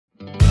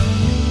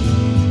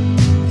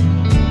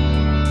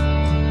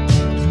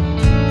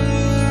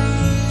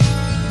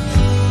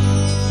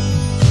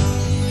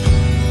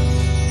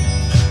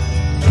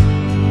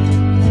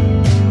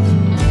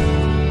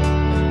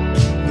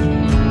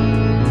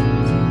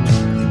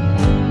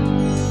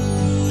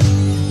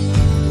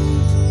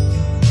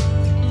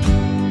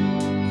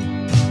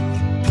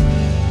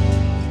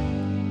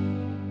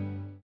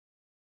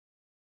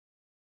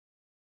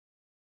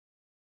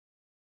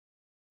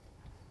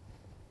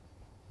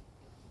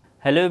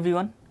Hello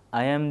everyone,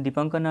 I am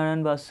Dipankar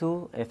Narayan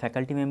Basu, a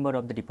faculty member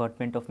of the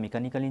Department of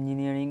Mechanical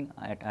Engineering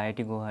at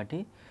IIT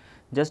Guwahati.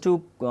 Just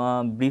to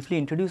briefly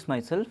introduce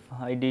myself,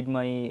 I did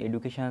my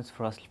education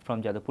first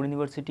from Jadavpur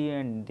University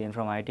and then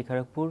from IIT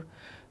Kharagpur.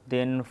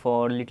 Then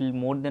for little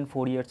more than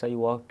 4 years I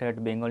worked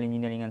at Bengal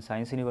Engineering and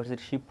Science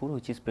University Shivpur,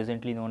 which is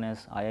presently known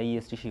as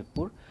IIEST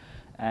Shivpur.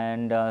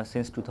 And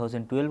since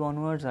 2012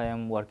 onwards I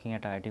am working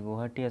at IIT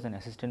Guwahati as an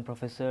assistant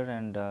professor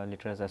and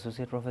later as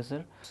associate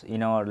professor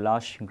in our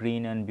lush,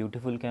 green and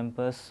beautiful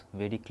campus,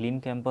 very clean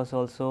campus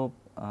also.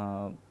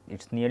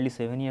 It's nearly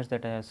 7 years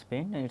that I have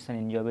spent and it's an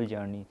enjoyable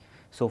journey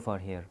so far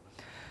here.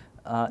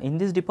 In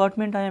this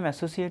department I am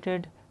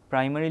associated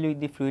primarily with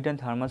the fluid and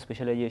thermal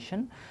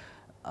specialization,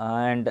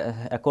 and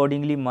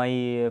accordingly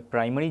my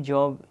primary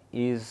job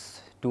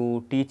is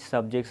to teach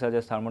subjects such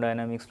as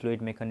thermodynamics,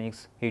 fluid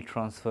mechanics, heat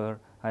transfer.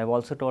 I have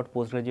also taught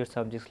postgraduate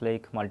subjects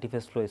like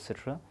multiphase flow,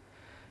 etc.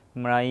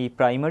 My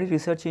primary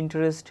research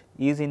interest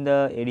is in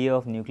the area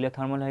of nuclear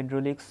thermal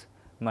hydraulics,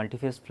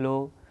 multiphase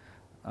flow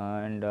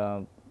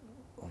and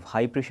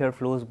high pressure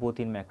flows both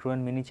in macro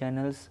and mini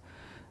channels.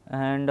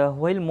 And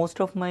while most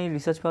of my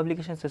research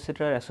publications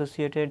etc. are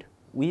associated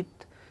with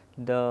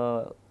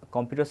the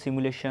computer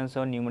simulations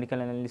or numerical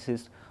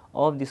analysis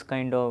of this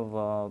kind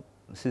of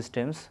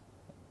systems,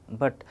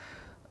 but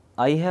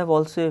I have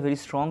also a very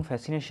strong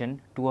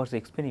fascination towards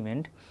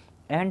experiment,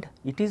 and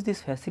it is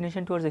this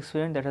fascination towards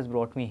experiment that has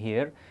brought me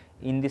here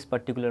in this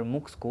particular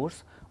MOOCs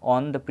course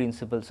on the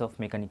principles of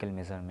mechanical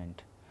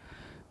measurement.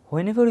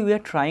 Whenever we are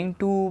trying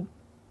to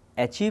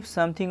achieve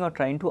something or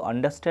trying to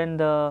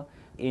understand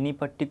any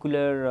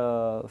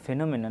particular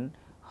phenomenon,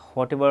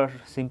 whatever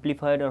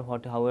simplified or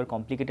however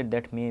complicated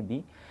that may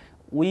be,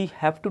 we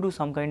have to do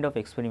some kind of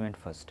experiment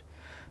first,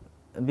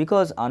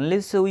 because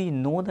unless we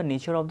know the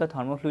nature of the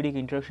thermofluidic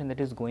interaction that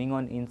is going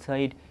on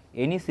inside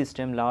any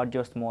system, large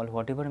or small,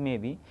 whatever may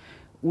be,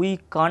 we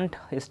can't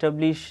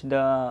establish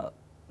the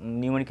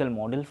numerical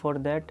model for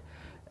that,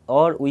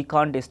 or we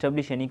can't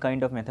establish any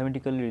kind of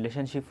mathematical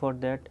relationship for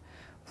that,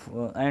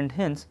 and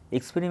hence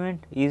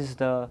experiment is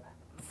the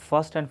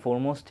first and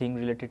foremost thing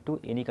related to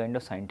any kind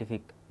of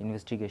scientific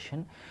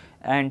investigation.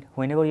 And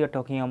whenever you are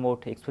talking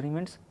about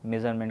experiments,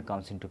 measurement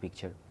comes into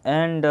picture,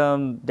 and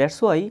that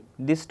is why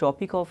this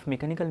topic of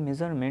mechanical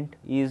measurement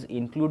is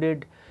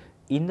included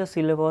in the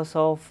syllabus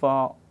of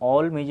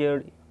all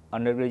major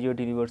undergraduate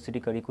university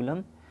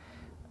curriculum,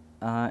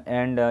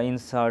 and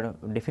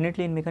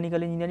definitely in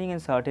mechanical engineering, in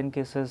certain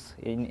cases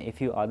in a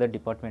few other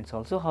departments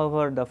also.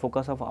 However, the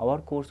focus of our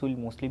course will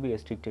mostly be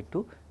restricted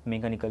to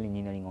mechanical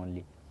engineering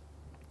only.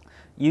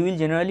 You will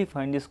generally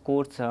find this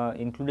course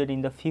included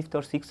in the 5th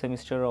or 6th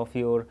semester of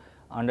your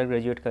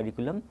undergraduate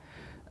curriculum,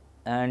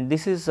 and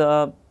this is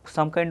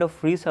some kind of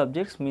free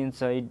subjects,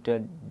 means it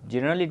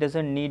generally does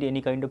not need any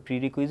kind of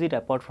prerequisite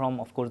apart from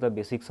of course the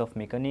basics of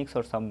mechanics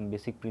or some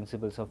basic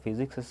principles of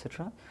physics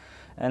etc.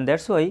 And that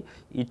is why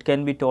it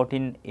can be taught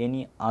in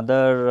any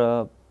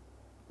other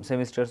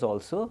semesters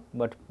also,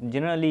 but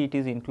generally it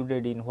is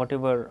included in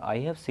whatever I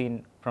have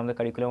seen from the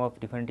curriculum of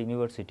different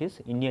universities,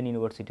 Indian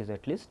universities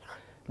at least,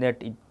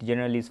 that it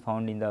generally is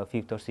found in the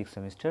 5th or 6th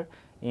semester,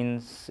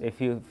 in a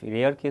few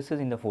rare cases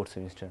in the 4th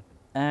semester.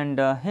 And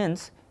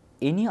hence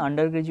any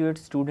undergraduate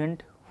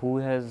student who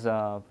has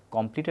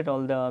completed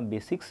all the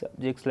basic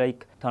subjects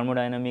like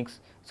thermodynamics,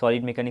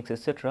 solid mechanics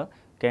etc.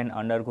 can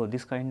undergo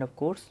this kind of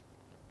course,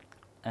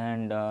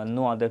 and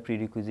no other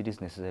prerequisite is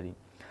necessary.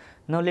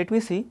 Now, let me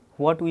see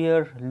what we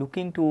are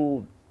looking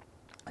to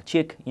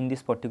check in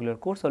this particular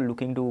course or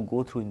looking to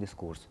go through in this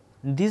course.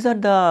 These are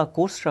the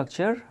course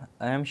structure.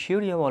 I am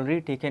sure you have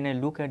already taken a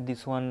look at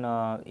this one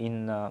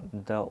in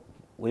the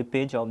web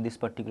page of this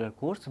particular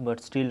course, but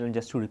still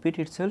just to repeat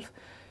itself,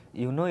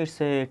 you know it is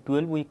a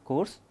 12-week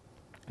course,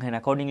 and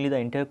accordingly the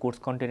entire course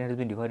content has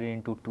been divided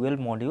into 12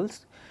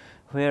 modules,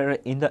 where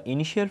in the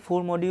initial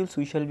 4 modules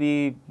we shall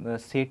be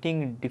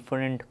setting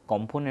different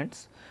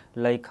components.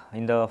 Like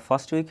in the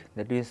first week,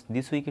 that is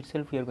this week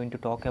itself, we are going to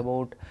talk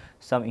about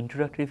some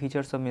introductory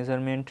features of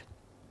measurement,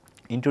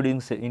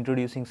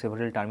 introducing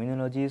several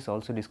terminologies,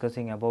 also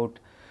discussing about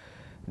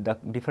the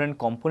different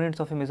components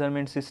of a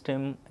measurement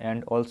system,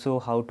 and also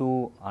how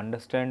to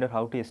understand or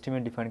how to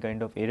estimate different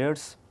kind of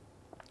errors.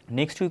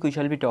 Next week we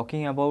shall be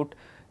talking about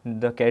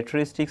the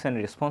characteristics and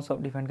response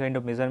of different kind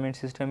of measurement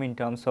system in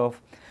terms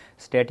of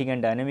static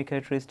and dynamic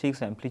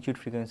characteristics, amplitude,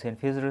 frequency and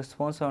phase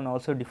response, and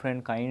also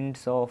different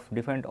kinds of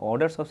different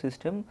orders of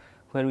system,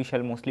 where we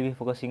shall mostly be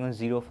focusing on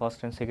 0,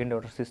 first and second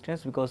order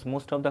systems, because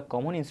most of the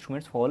common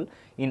instruments fall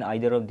in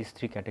either of these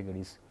 3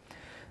 categories.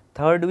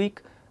 Third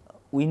week,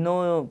 we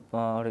know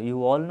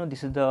you all know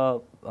this is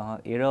the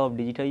era of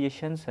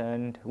digitizations,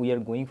 and we are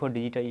going for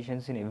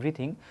digitizations in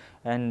everything,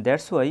 and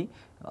that is why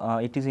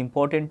it is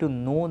important to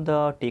know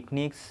the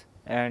techniques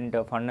and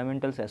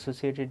fundamentals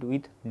associated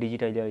with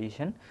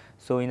digitization.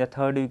 So, in the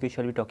third week we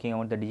shall be talking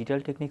about the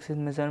digital techniques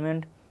in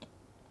measurement,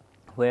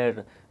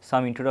 where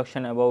some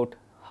introduction about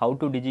how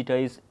to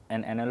digitize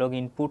an analog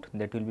input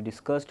that will be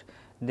discussed,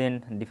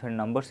 then different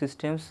number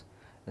systems,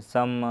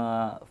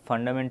 some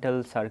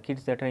fundamental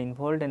circuits that are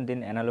involved, and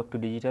then analog to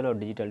digital or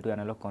digital to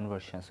analog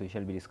conversions we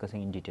shall be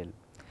discussing in detail.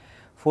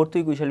 Fourth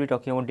week we shall be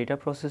talking about data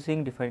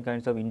processing, different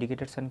kinds of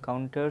indicators and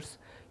counters,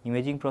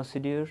 imaging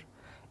procedure,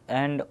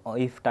 and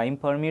if time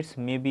permits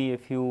maybe a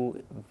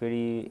few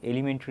very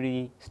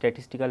elementary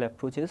statistical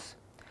approaches.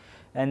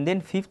 And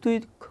then fifth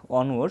week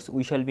onwards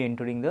we shall be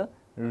entering the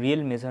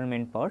real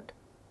measurement part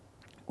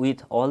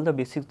with all the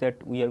basics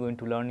that we are going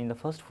to learn in the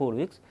first 4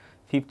 weeks.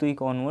 Fifth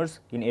week onwards,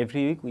 in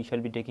every week we shall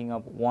be taking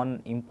up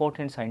one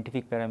important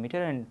scientific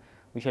parameter, and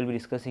we shall be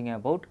discussing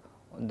about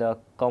the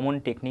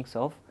common techniques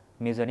of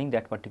measuring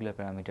that particular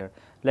parameter.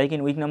 Like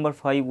in week number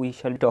 5 we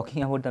shall be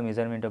talking about the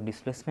measurement of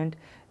displacement,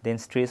 then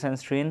stress and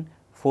strain,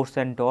 force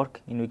and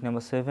torque in week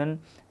number 7,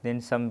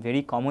 then some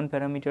very common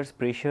parameters,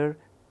 pressure,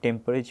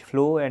 temperature,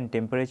 flow and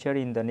temperature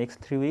in the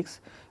next 3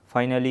 weeks.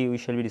 Finally, we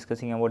shall be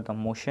discussing about the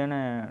motion,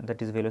 that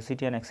is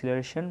velocity and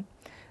acceleration.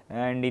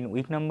 And in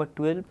week number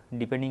 12,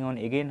 depending on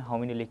again how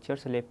many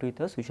lectures are left with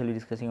us, we shall be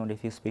discussing on a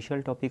few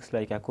special topics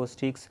like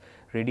acoustics,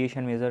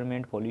 radiation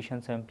measurement,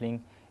 pollution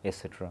sampling,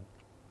 etc.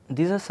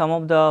 These are some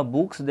of the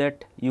books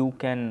that you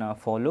can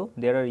follow.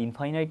 There are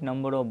infinite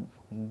number of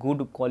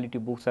good quality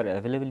books are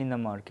available in the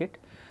market.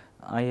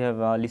 I have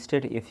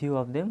listed a few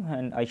of them,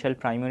 and I shall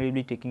primarily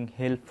be taking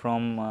help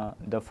from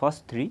the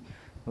first 3,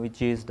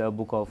 which is the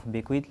book of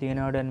Beckwith,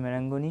 Leonard and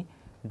Marangoni,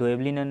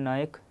 Doeblin and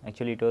Naik.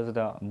 Actually, it was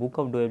the book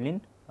of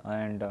Doeblin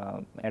and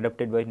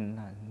adapted by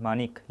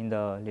Manik in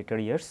the later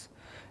years.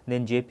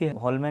 Then J.P.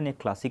 Holman, a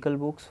classical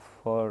books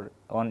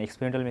on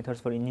experimental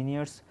methods for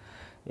engineers,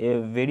 a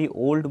very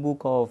old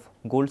book of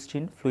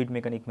Goldstein, Fluid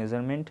Mechanic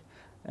Measurement,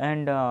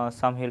 and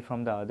some help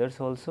from the others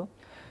also.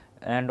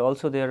 And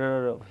also there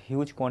are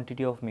huge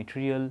quantity of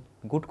material,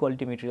 good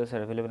quality materials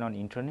are available on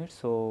internet,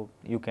 so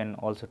you can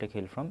also take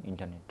help from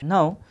internet.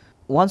 Now,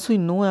 once we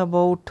know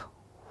about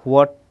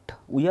what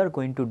we are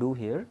going to do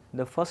here,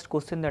 the first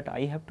question that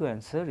I have to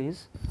answer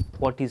is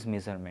what is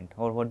measurement,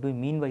 or what do we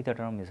mean by the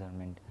term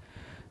measurement.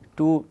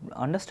 To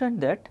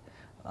understand that,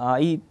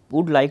 I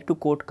would like to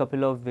quote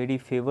couple of very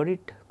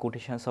favorite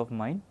quotations of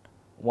mine,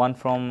 one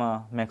from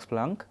Max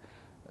Planck.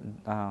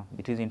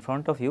 It is in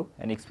front of you.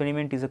 An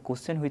experiment is a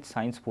question which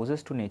science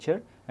poses to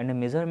nature, and a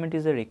measurement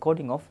is a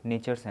recording of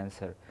nature's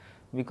answer.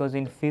 Because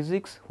in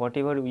physics,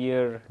 whatever we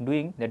are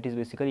doing, that is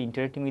basically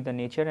interacting with the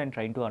nature and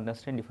trying to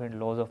understand different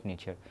laws of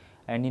nature.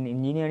 And in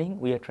engineering,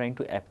 we are trying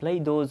to apply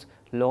those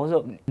laws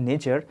of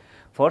nature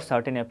for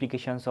certain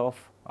applications of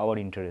our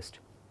interest.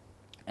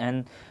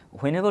 And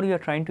whenever we are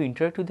trying to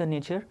interact with the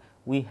nature,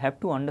 we have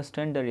to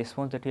understand the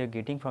response that we are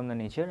getting from the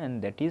nature,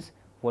 and that is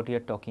what we are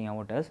talking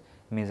about as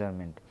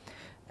measurement.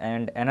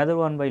 And another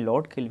one by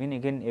Lord Kelvin,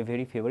 again a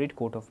very favorite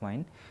quote of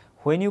mine: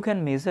 when you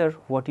can measure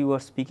what you are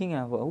speaking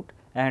about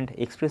and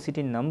express it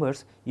in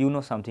numbers, you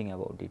know something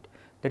about it.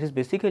 That is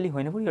basically,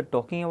 whenever you are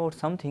talking about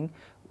something,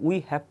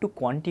 we have to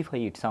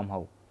quantify it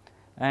somehow,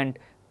 and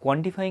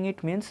quantifying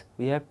it means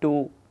we have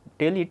to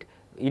tell it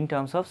in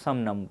terms of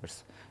some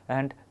numbers,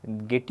 and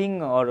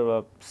getting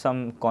or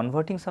some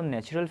converting some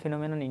natural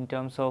phenomenon in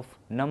terms of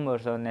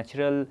numbers, or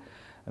natural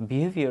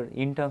behavior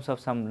in terms of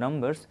some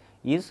numbers,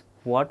 is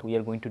what we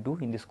are going to do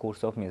in this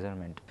course of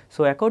measurement.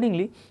 So,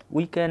 accordingly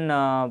we can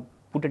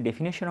put a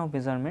definition of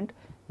measurement,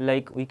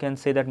 like we can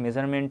say that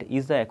measurement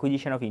is the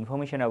acquisition of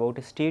information about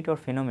a state or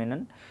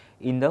phenomenon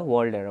in the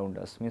world around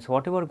us. Means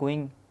whatever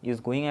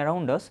is going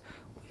around us,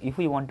 if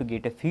we want to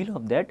get a feel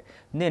of that,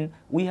 then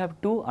we have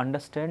to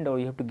understand, or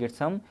we have to get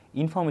some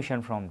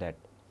information from that,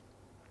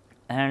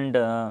 and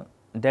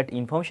that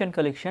information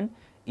collection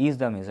is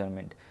the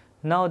measurement.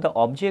 Now, the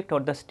object or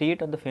the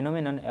state or the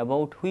phenomenon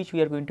about which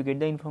we are going to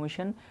get the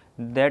information,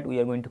 that we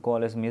are going to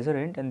call as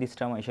measurement, and this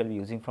term I shall be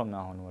using from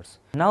now onwards.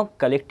 Now,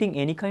 collecting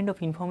any kind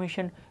of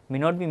information may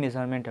not be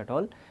measurement at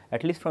all.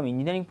 At least from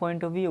engineering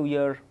point of view, we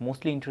are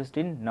mostly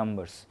interested in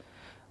numbers.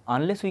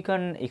 Unless we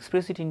can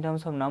express it in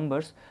terms of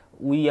numbers,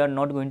 we are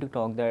not going to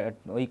call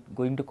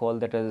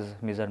that as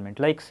measurement.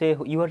 Like say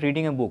you are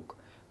reading a book.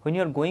 When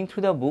you are going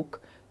through the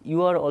book,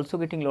 you are also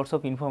getting lots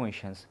of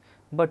informations,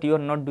 but you are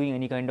not doing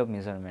any kind of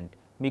measurement,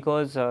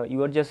 because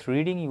you are just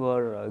reading, you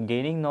are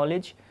gaining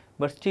knowledge,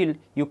 but still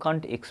you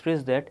can't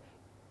express that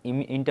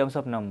in terms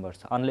of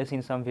numbers, unless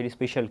in some very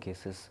special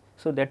cases.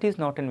 So, that is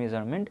not a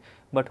measurement,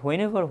 but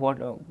whenever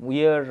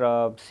we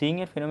are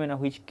seeing a phenomena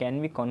which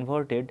can be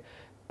converted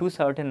to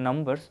certain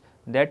numbers,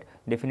 that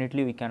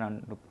definitely we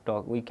can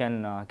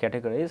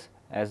categorize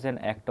as an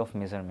act of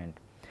measurement.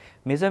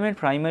 Measurement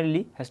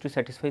primarily has to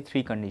satisfy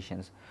 3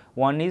 conditions.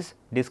 One is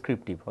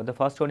descriptive, or the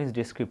first one is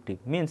descriptive,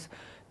 means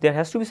there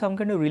has to be some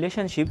kind of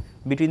relationship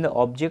between the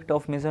object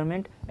of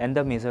measurement and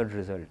the measured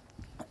result.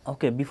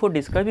 Okay, before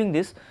describing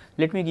this,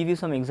 let me give you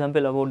some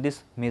example about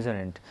this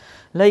measurement.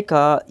 Like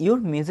your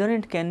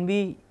measurement can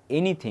be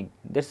anything.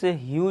 There is a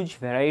huge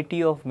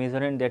variety of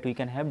measurement that we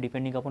can have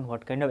depending upon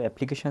what kind of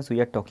applications we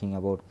are talking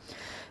about.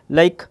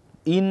 Like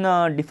in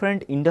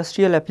different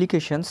industrial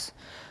applications,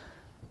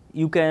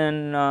 you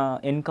can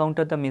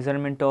encounter the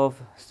measurement of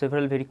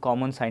several very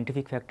common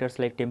scientific factors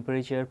like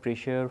temperature,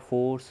 pressure,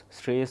 force,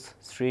 stress,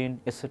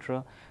 strain,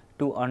 etc.,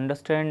 to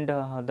understand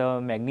the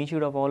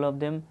magnitude of all of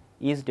them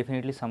is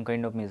definitely some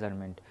kind of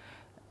measurement.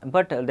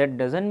 But that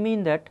does not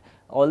mean that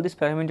all these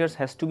parameters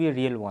has to be a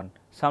real one.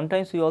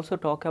 Sometimes we also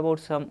talk about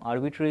some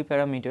arbitrary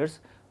parameters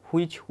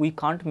which we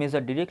can't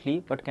measure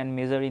directly, but can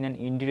measure in an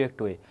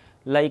indirect way.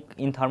 Like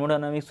in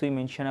thermodynamics we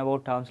mention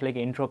about terms like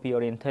entropy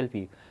or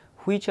enthalpy,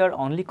 which are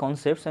only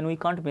concepts and we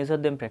can't measure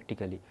them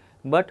practically,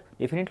 but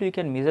definitely we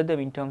can measure them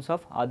in terms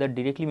of other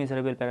directly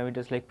measurable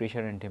parameters like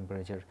pressure and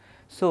temperature.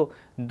 So,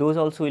 those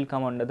also will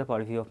come under the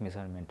purview of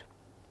measurement.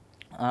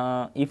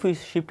 If we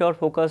shift our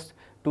focus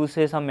to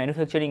say some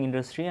manufacturing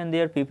industry, and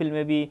there people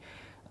may be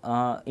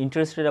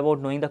interested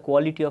about knowing the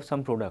quality of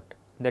some product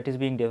that is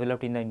being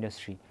developed in the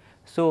industry.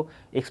 So,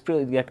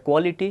 that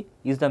quality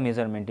is the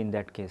measurement in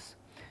that case.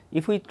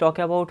 If we talk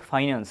about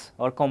finance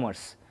or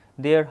commerce,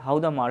 there how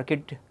the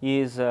market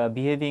is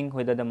behaving,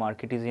 whether the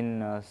market is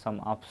in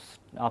some ups,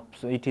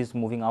 it is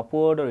moving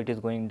upward or it is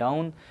going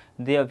down,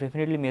 they are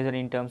definitely measured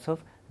in terms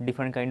of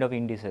different kind of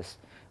indices,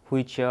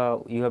 which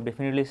you have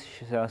definitely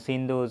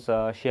seen those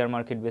share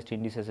market based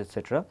indices,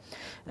 etc.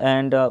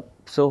 And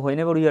so,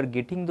 whenever you are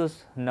getting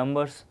those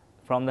numbers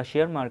from the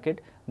share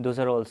market, those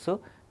are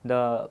also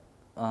the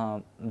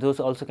those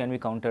also can be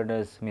counted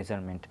as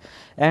measurement.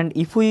 And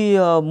if we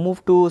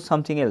move to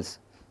something else,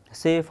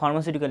 say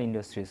pharmaceutical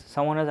industries,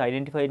 someone has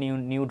identified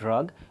new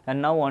drug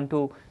and now want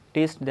to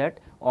test that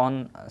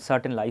on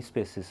certain live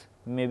species,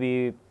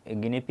 maybe a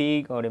guinea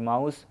pig or a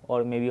mouse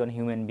or maybe on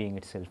human being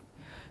itself.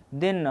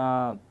 Then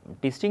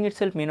testing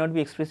itself may not be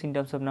expressed in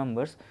terms of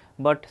numbers,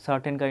 but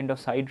certain kind of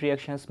side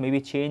reactions,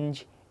 maybe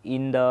change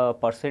in the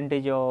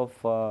percentage of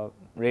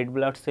red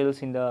blood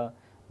cells in the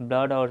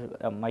blood, or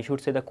I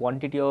should say the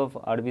quantity of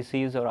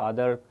RBCs or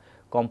other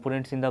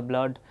components in the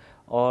blood,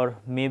 or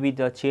maybe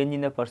the change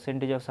in the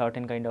percentage of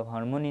certain kind of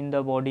hormone in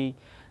the body.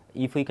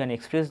 If we can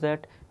express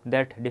that,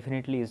 that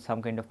definitely is some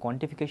kind of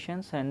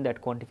quantifications, and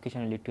that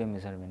quantification will lead to a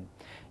measurement.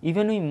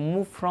 Even we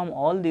move from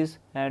all this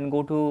and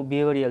go to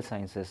behavioral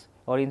sciences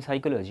or in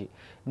psychology,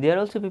 there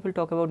also people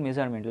talk about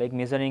measurement, like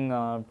measuring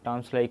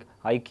terms like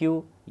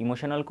IQ,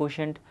 emotional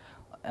quotient,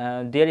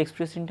 they are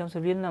expressed in terms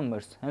of real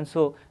numbers, and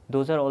so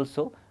those are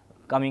also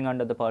coming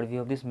under the purview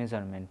of this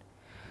measurement.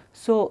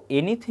 So,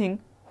 anything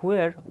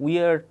where we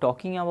are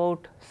talking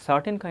about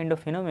certain kind of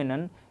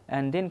phenomenon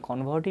and then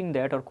converting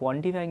that or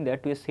quantifying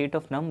that to a set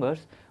of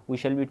numbers, we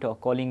shall be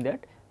calling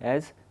that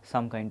as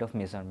some kind of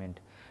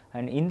measurement.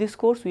 And in this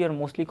course, we are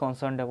mostly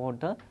concerned about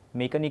the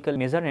mechanical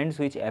measurements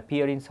which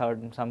appear in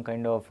some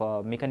kind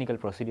of mechanical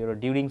procedure or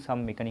during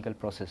some mechanical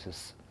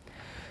processes.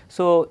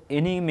 So,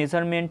 any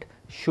measurement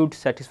should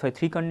satisfy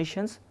three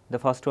conditions. The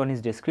first one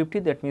is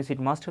descriptive, that means it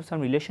must have some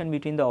relation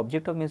between the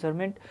object of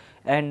measurement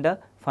and the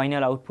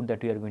final output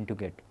that we are going to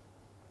get.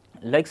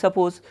 Like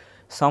suppose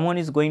someone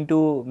is going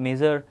to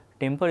measure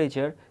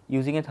temperature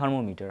using a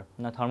thermometer.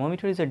 Now,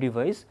 thermometer is a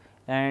device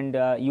and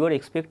you are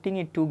expecting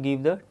it to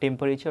give the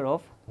temperature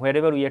of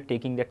wherever we are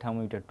taking that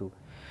thermometer to,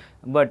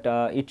 but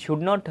it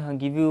should not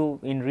give you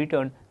in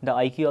return the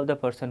IQ of the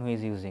person who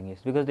is using it,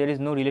 because there is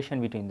no relation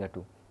between the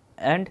two.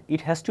 And it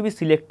has to be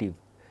selective,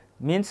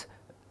 means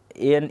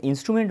an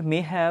instrument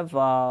may have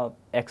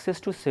access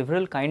to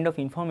several kind of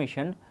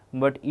information,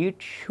 but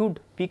it should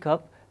pick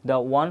up the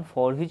one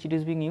for which it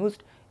is being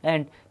used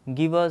and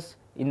give us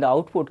in the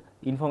output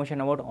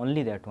information about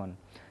only that one.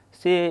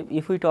 Say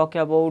if we talk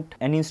about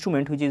an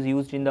instrument which is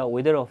used in the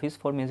weather office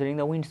for measuring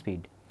the wind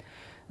speed.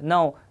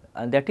 Now,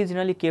 that is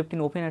generally kept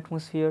in open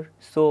atmosphere,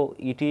 so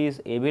it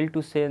is able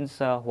to sense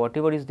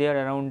whatever is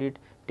there around it,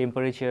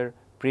 temperature,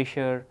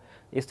 pressure,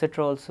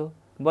 etc. also.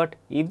 But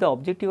if the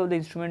objective of the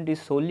instrument is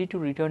solely to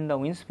return the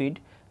wind speed,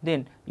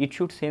 then it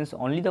should sense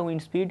only the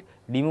wind speed,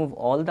 remove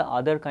all the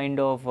other kind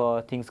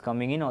of things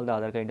coming in, all the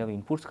other kind of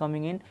inputs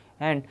coming in,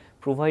 and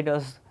provide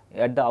us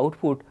at the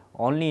output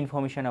only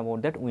information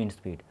about that wind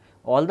speed.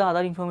 All the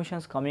other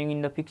informations coming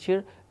in the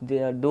picture,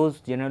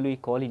 those generally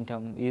call in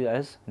term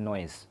as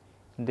noise.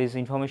 These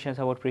informations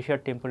about pressure,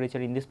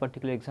 temperature in this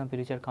particular example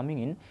which are coming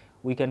in,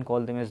 we can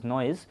call them as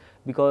noise,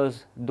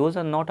 because those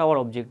are not our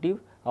objective.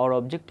 Our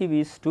objective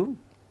is to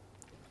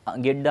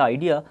get the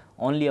idea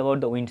only about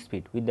the wind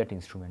speed with that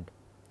instrument.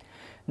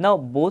 Now,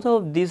 both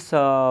of these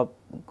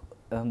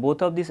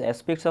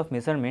aspects of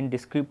measurement,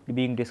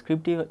 being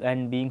descriptive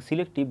and being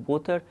selective,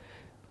 both are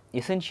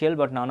essential,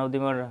 but none of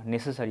them are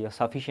necessary or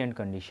sufficient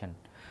condition.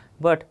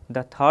 But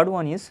the third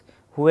one is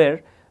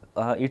where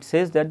it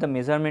says that the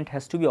measurement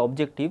has to be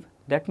objective.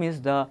 That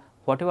means the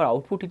whatever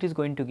output it is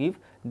going to give,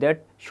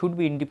 that should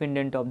be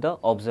independent of the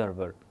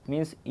observer.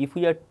 Means if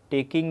we are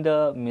taking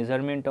the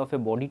measurement of a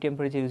body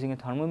temperature using a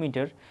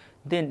thermometer,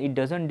 then it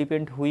does not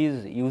depend who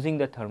is using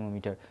the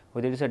thermometer,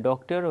 whether it is a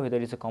doctor or whether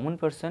it is a common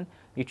person,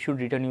 it should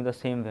return you the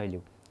same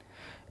value,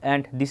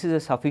 and this is a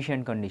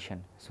sufficient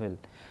condition as well.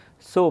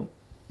 So,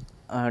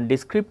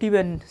 descriptive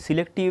and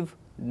selective,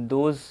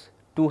 those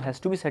two has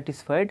to be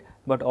satisfied,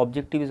 but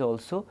objective is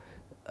also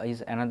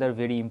is another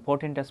very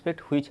important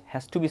aspect which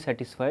has to be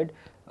satisfied,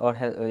 or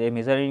a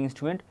measuring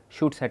instrument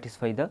should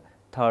satisfy the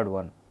third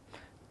one.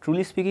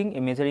 Truly speaking,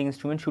 a measuring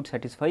instrument should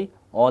satisfy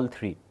all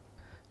three.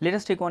 Let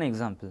us take one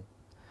example.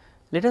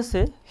 Let us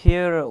say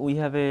here we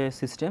have a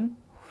system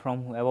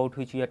from about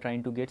which we are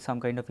trying to get some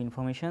kind of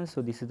information.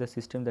 So, this is the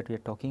system that we are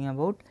talking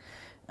about,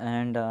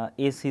 and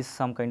S is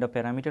some kind of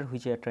parameter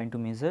which we are trying to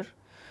measure.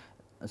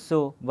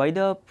 So, by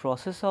the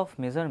process of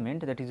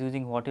measurement, that is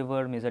using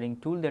whatever measuring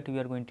tool that we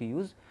are going to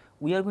use,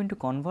 we are going to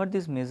convert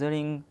this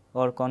measuring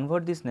or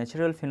convert this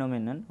natural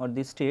phenomenon or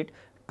this state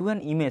to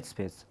an image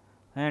space,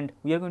 and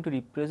we are going to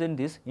represent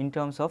this in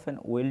terms of an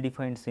well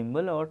defined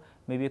symbol or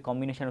maybe a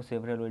combination of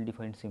several well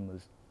defined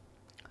symbols.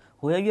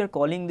 Why we are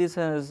calling this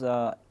as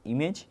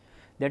image?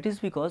 That is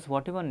because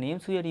whatever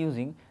names we are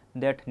using,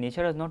 that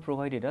nature has not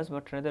provided us,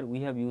 but rather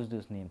we have used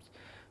those names.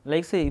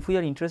 Like say if we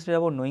are interested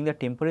about knowing the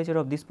temperature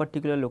of this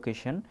particular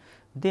location,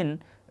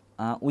 then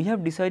we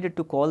have decided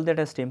to call that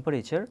as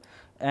temperature,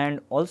 and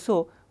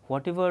also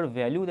whatever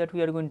value that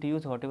we are going to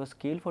use, whatever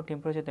scale for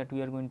temperature that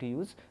we are going to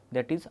use,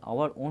 that is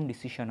our own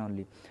decision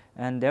only,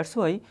 and that is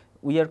why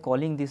we are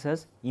calling this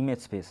as image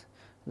space.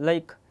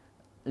 Like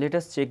let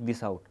us check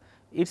this out.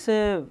 It is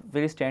a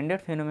very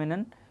standard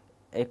phenomenon.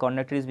 A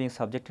conductor is being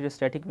subjected to a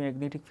static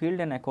magnetic field,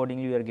 and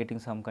accordingly we are getting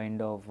some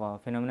kind of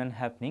phenomenon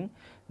happening.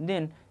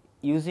 Then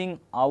using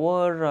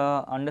our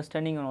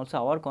understanding and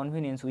also our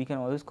convenience, we can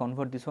always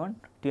convert this one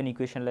to an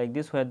equation like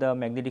this, where the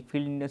magnetic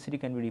field intensity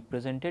can be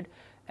represented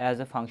as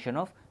a function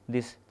of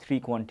these three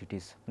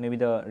quantities, maybe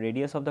the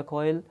radius of the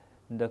coil,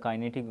 the the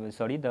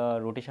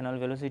rotational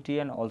velocity,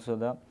 and also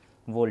the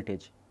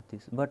voltage.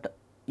 But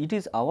it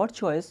is our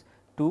choice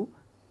to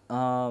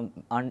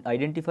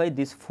identify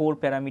these 4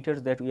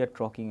 parameters that we are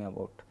talking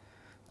about.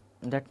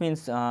 That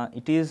means,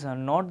 it is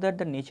not that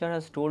the nature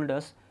has told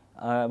us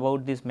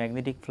about this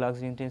magnetic flux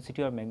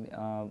intensity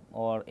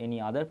or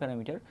any other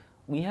parameter.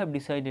 We have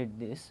decided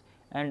this,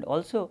 and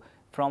also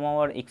from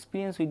our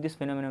experience with this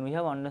phenomenon, we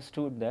have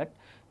understood that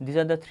these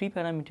are the 3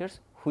 parameters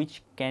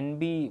which can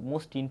be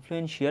most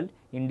influential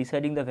in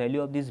deciding the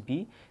value of this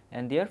B,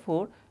 and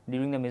therefore,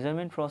 during the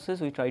measurement process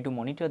we try to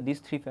monitor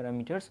these 3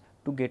 parameters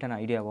to get an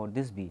idea about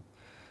this B.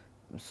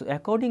 So,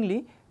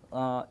 accordingly,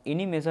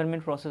 any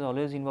measurement process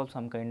always involves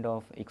some kind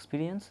of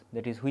experience,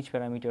 that is which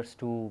parameters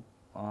to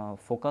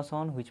focus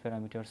on, which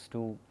parameters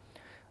to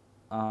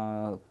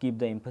keep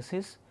the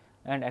emphasis,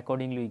 and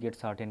accordingly we get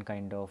certain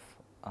kind of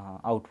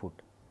output.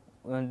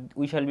 And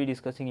we shall be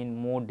discussing in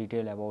more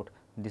detail about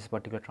this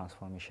particular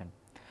transformation.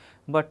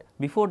 But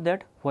before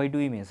that, why do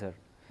we measure?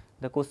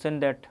 The question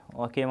that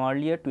came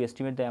earlier, to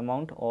estimate the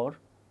amount or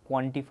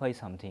quantify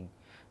something,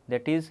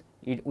 that is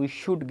we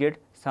should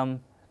get some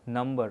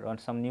number or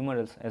some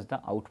numerals as the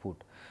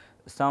output.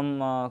 Some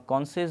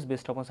concepts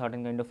based upon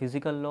certain kind of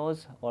physical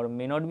laws, or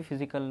may not be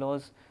physical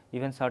laws,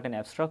 even certain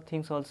abstract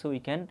things also we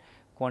can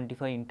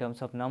quantify in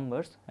terms of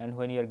numbers, and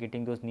when you are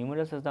getting those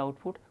numerals as the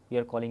output, we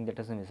are calling that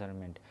as a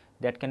measurement.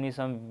 That can be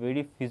some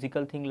very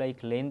physical thing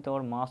like length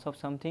or mass of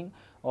something,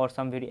 or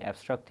some very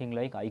abstract thing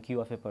like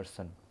IQ of a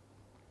person,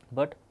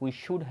 but we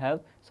should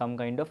have some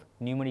kind of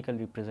numerical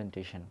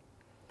representation.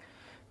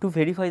 To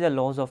verify the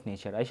laws of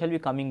nature, I shall be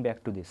coming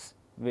back to this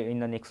in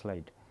the next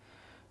slide.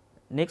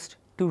 Next,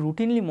 to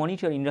routinely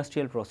monitor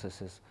industrial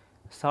processes.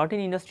 Certain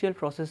industrial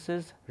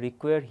processes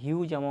require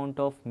huge amount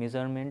of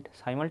measurement,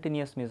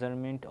 simultaneous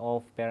measurement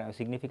of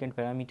significant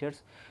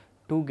parameters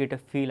to get a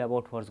feel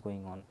about what is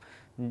going on.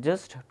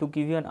 Just to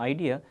give you an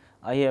idea,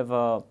 I have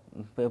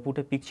put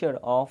a picture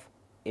of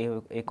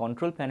a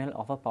control panel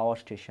of a power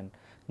station.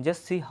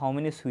 Just see how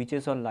many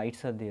switches or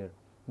lights are there,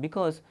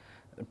 because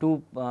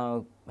to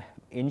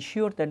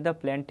ensure that the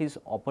plant is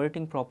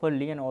operating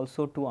properly and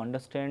also to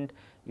understand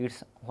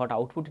its what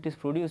output it is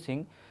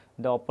producing,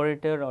 the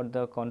operator or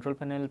the control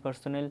panel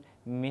personnel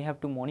may have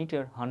to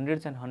monitor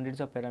hundreds and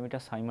hundreds of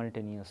parameters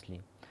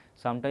simultaneously,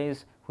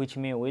 sometimes which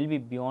may well be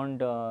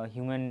beyond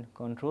human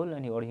control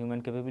and or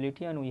human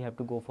capability, and we have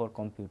to go for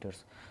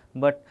computers.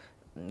 But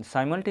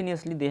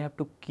simultaneously they have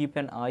to keep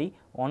an eye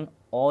on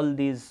all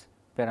these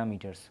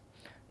parameters.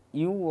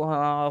 You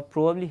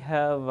probably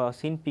have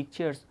seen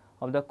pictures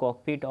of the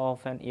cockpit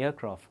of an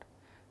aircraft.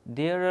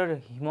 There are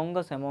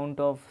humongous amount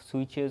of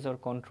switches or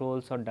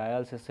controls or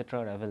dials etc.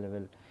 are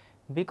available,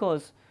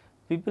 because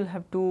people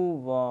have to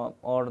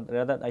or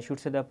rather I should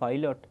say the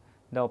pilot,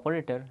 the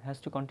operator has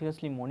to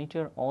continuously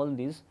monitor all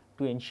these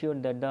to ensure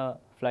that the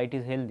flight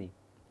is healthy.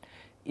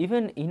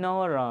 Even in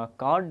our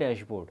car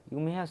dashboard, you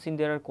may have seen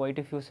there are quite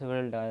a few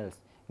several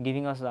dials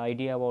giving us the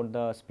idea about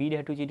the speed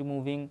at which it is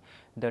moving,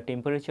 the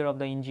temperature of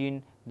the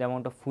engine, the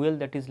amount of fuel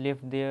that is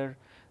left there,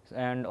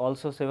 and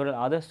also several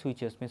other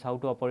switches, means how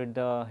to operate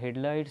the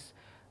headlights,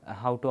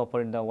 how to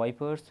operate the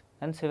wipers,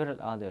 and several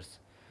others.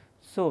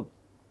 So,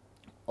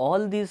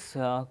 all this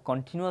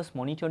continuous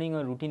monitoring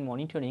or routine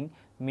monitoring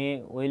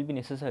may well be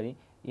necessary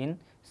in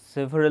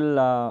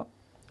several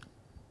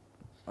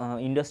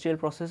industrial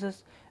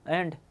processes,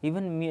 and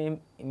even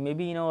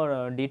maybe in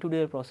our day to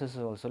day processes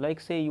also. Like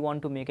say you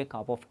want to make a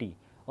cup of tea,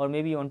 or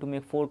maybe you want to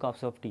make 4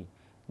 cups of tea,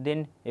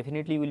 then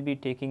definitely you will be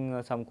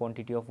taking some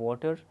quantity of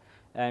water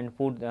and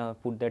put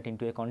that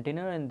into a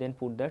container, and then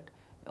put that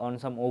on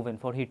some oven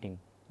for heating.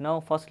 Now,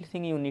 first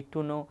thing you need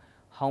to know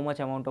how much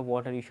amount of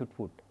water you should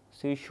put.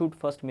 So, you should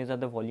first measure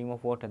the volume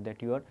of water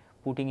that you are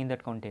putting in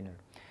that container.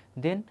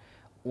 Then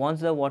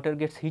once the water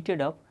gets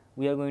heated up,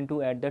 we are going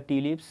to add the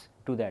tea leaves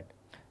to that.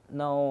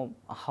 Now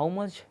how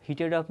much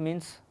heated up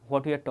means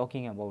what we are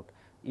talking about?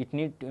 It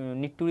need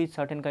to reach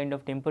certain kind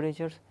of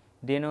temperatures,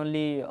 then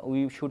only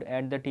we should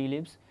add the tea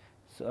leaves.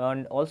 So,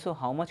 and also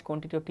how much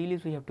quantity of tea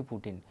leaves we have to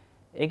put in.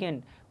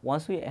 Again,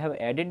 once we have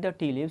added the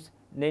tea leaves,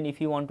 then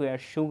if you want to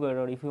add sugar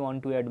or if you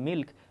want to add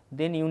milk,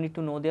 then you need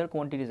to know their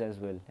quantities as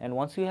well. And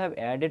once you have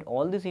added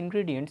all these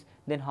ingredients,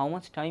 then how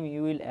much time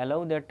you will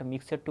allow that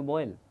mixture to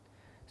boil.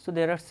 So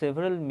there are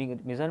several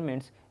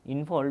measurements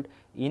involved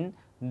in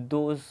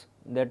those,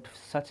 that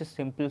such a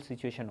simple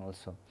situation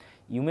also.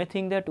 You may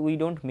think that we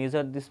don't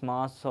measure this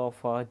mass of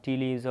tea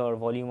leaves or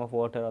volume of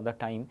water or the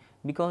time,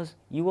 because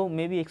you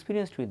may be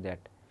experienced with that.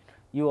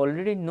 You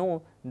already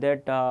know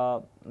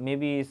that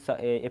maybe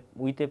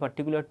with a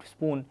particular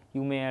spoon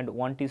you may add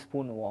 1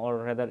 teaspoon, or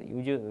rather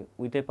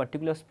with a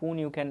particular spoon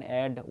you can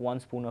add 1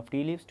 spoon of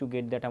tea leaves to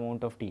get that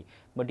amount of tea.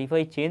 But if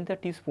I change the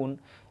teaspoon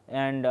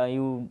and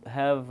you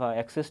have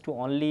access to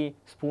only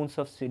spoons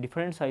of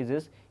different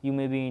sizes, you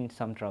may be in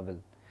some trouble.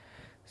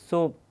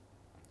 So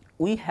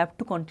we have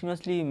to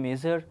continuously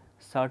measure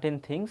certain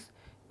things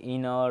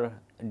in our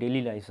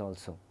daily lives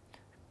also,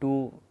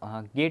 to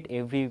get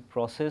every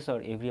process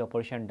or every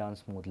operation done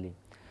smoothly.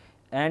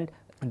 And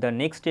the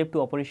next step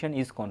to operation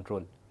is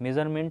control.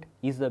 Measurement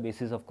is the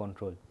basis of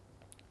control.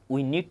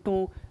 We need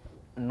to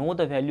know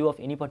the value of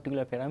any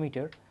particular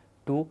parameter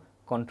to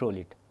control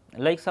it.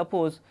 Like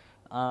suppose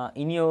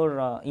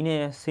in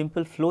a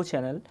simple flow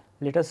channel,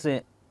 let us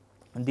say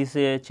this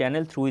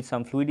channel through which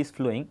some fluid is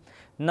flowing.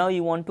 Now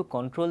you want to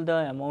control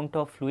the amount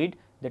of fluid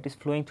that is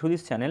flowing through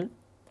this channel,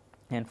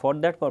 and for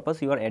that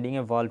purpose you are adding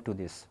a valve to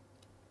this.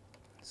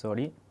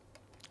 Sorry,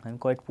 I am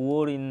quite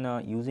poor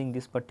in using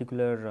this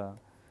particular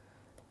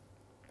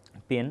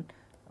pen,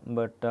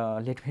 but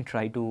let me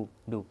try to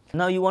do.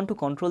 Now you want to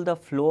control the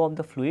flow of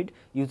the fluid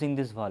using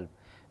this valve,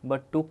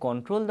 but to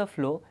control the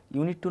flow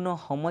you need to know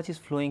how much is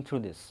flowing through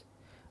this.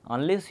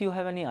 Unless you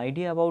have any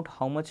idea about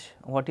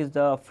what is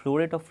the flow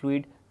rate of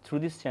fluid through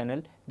this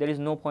channel, there is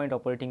no point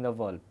operating the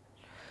valve.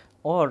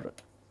 Or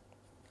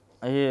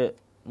a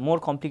more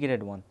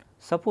complicated one,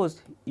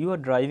 suppose you are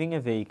driving a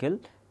vehicle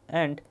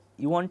and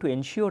you want to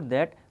ensure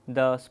that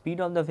the speed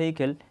of the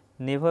vehicle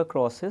never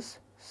crosses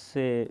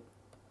say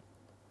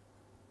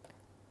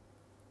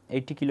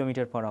 80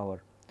 km per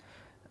hour,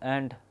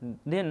 and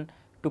then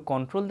to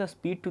control the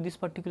speed to this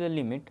particular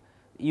limit,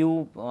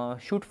 you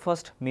should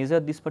first measure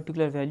this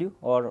particular value,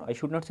 or I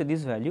should not say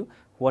this value,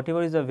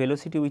 whatever is the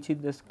velocity which is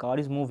this car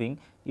is moving,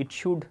 it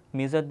should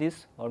measure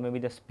this, or maybe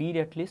the speed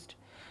at least.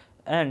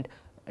 And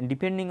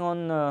depending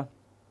on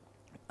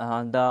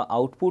the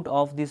output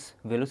of this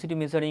velocity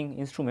measuring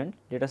instrument,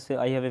 let us say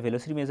I have a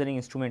velocity measuring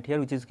instrument here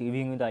which is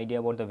giving me the idea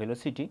about the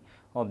velocity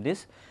of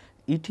this,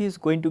 it is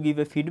going to give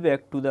a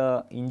feedback to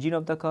the engine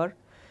of the car.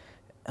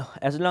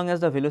 As long as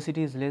the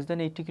velocity is less than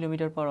 80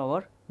 km per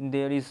hour,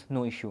 there is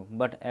no issue,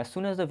 but as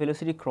soon as the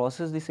velocity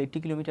crosses this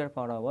 80 km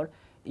per hour,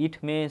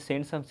 it may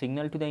send some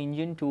signal to the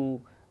engine to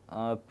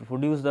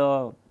produce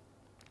the,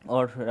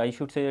 or I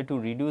should say to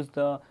reduce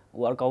the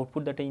work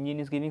output that the engine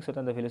is giving, so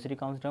that the velocity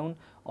comes down,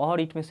 or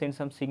it may send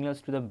some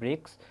signals to the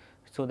brakes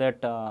so that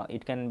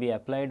it can be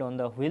applied on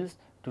the wheels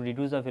to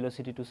reduce the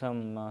velocity to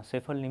some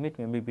safer limit,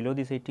 maybe below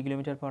this 80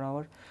 km per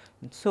hour.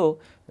 So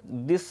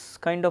this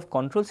kind of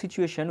control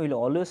situation will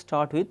always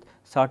start with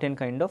certain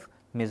kind of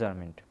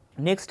measurement.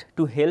 Next,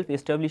 to help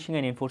establishing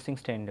and enforcing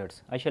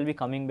standards, I shall be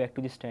coming back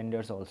to the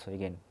standards also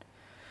again,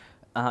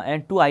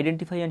 and to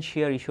identify and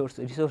share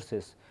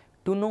resources,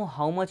 to know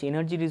how much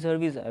energy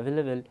reserve is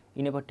available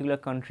in a particular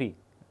country.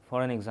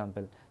 For an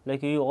example,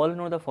 like you all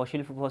know the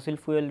fossil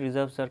fuel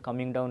reserves are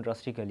coming down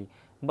drastically,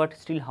 but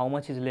still how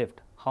much is left,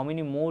 how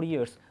many more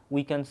years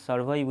we can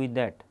survive with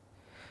that.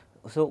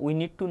 So we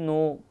need to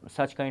know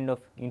such kind of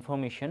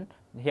information.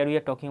 Here we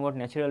are talking about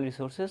natural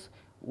resources,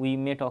 we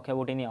may talk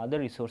about any other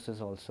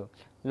resources also,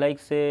 like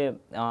say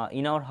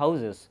in our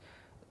houses.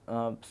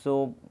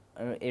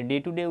 Day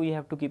to day we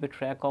have to keep a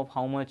track of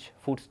how much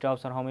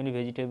foodstuffs or how many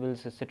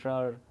vegetables etc.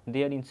 are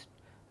there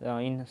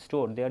in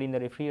store, they are in the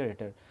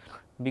refrigerator,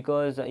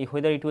 because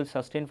whether it will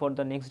sustain for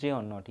the next day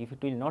or not. If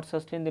it will not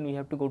sustain, then we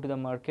have to go to the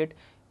market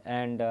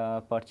and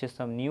purchase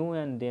some new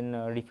and then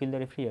refill the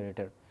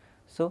refrigerator.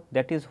 So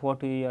that is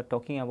what we are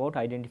talking about,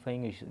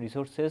 identifying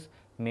resources,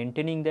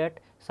 maintaining that,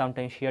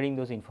 sometimes sharing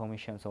those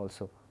informations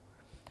also.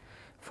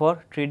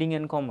 For trading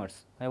and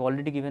commerce, I have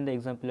already given the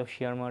example of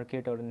share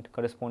market or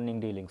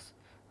corresponding dealings.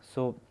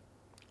 So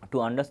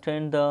to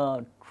understand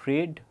the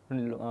trade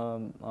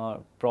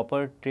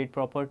proper trade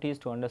properties,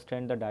 to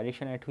understand the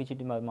direction at which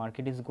the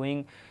market is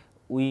going,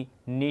 we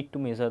need to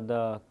measure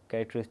the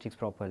characteristics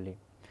properly.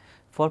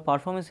 For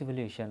performance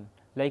evaluation,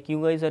 like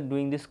you guys are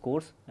doing this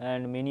course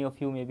and many of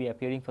you may be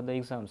appearing for the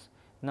exams.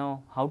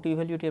 Now how to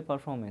evaluate your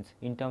performance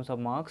in terms of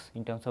marks,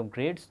 in terms of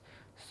grades?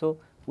 So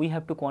we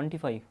have to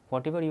quantify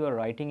whatever you are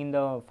writing in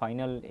the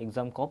final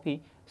exam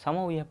copy,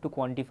 somehow we have to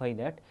quantify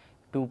that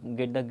to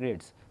get the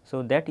grades.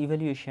 So that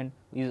evaluation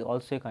is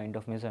also a kind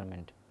of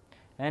measurement,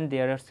 and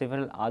there are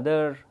several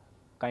other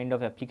kind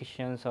of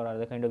applications or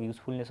other kind of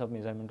usefulness of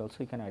measurement also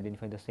you can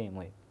identify the same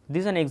way.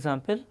 This is an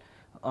example.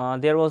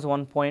 There was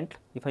one point,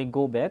 if I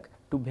go back,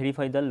 to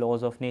verify the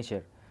laws of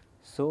nature.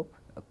 So,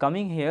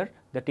 coming here,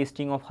 the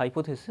testing of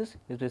hypothesis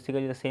is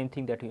basically the same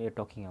thing that we are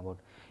talking about.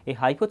 A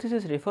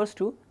hypothesis refers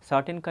to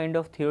certain kind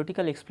of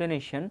theoretical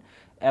explanation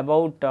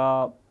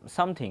about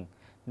something,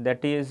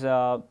 that is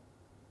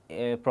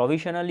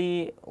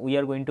provisionally we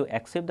are going to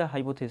accept the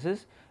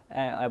hypothesis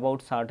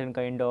about certain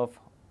kind of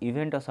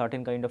event or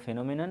certain kind of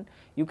phenomenon.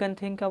 You can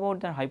think about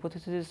the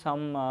hypothesis is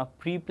some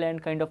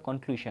pre-planned kind of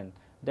conclusion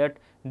that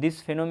this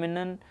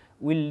phenomenon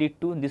will lead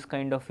to this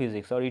kind of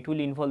physics or it will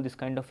involve this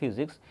kind of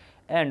physics,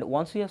 and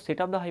once we have set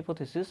up the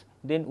hypothesis,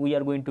 then we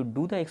are going to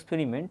do the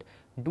experiment,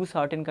 do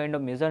certain kind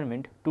of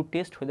measurement to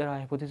test whether our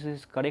hypothesis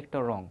is correct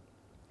or wrong.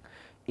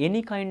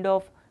 Any kind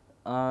of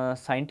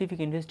scientific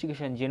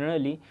investigation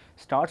generally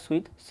starts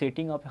with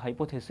setting up a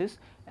hypothesis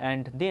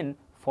and then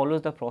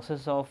follows the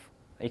process of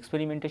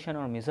experimentation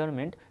or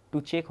measurement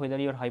to check whether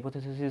your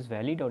hypothesis is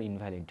valid or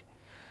invalid.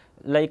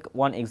 Like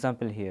one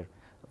example here,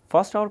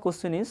 first our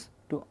question is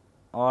to,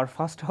 or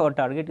first our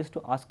target is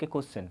to ask a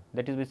question,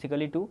 that is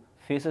basically to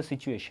face a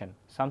situation,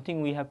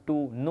 something we have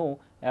to know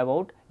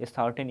about a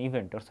certain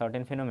event or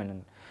certain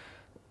phenomenon.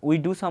 We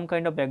do some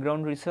kind of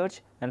background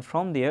research and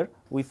from there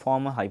we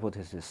form a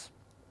hypothesis,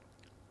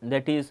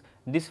 that is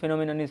this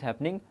phenomenon is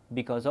happening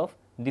because of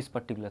this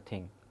particular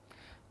thing.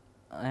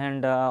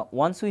 And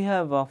once we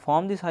have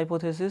formed this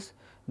hypothesis,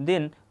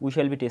 then we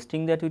shall be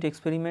testing that with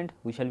experiment,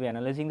 we shall be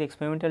analyzing the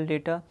experimental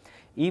data.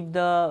 If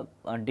the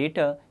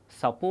data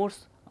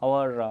supports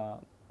our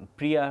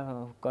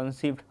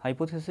preconceived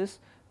hypothesis,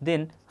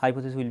 then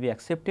hypothesis will be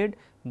accepted,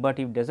 but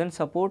if does not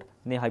support,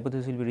 the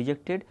hypothesis will be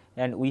rejected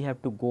and we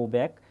have to go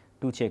back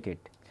to check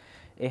it.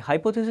 A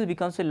hypothesis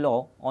becomes a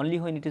law only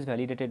when it is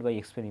validated by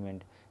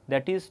experiment.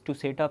 That is, to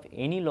set up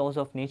any laws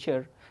of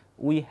nature,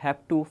 we have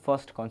to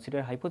first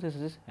consider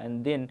hypothesis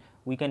and then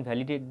we can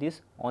validate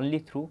this only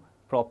through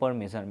proper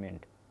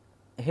measurement.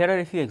 Here are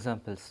a few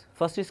examples.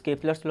 First is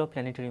Kepler's law of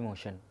planetary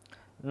motion.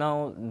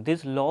 Now,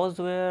 these laws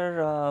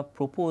were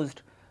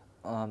proposed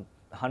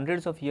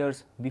hundreds of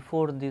years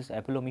before this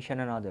Apollo mission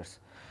and others,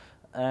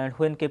 and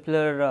when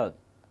Kepler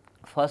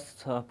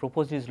first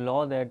proposed his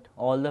law that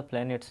all the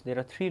planets, there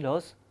are three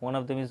laws, one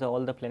of them is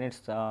all the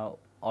planets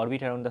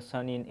orbit around the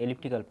sun in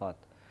elliptical path.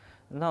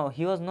 Now,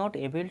 he was not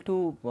able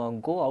to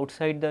go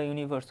outside the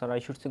universe, or I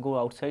should say go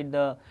outside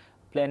the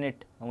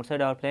planet,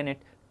 outside our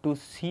planet, to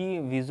see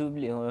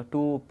visibly,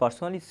 to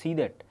personally see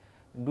that,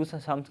 do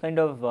some kind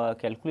of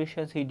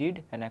calculations he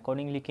did and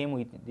accordingly came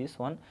with this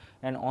one,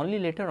 and only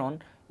later on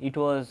it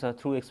was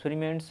through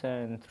experiments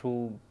and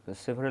through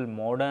several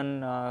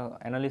modern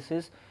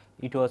analysis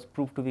it was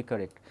proved to be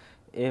correct.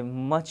 A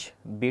much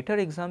better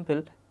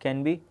example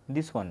can be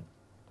this one.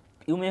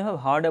 You may have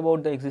heard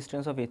about the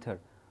existence of ether.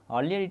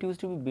 Earlier it used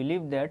to be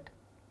believed that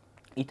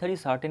ether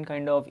is certain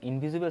kind of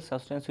invisible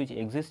substance which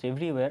exists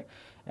everywhere,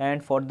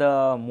 and for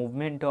the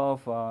movement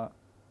of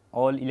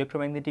all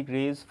electromagnetic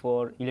rays,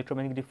 for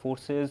electromagnetic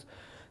forces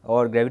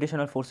or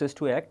gravitational forces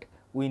to act,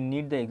 we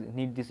need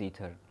this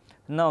ether.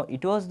 Now,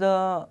 it was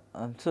the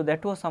so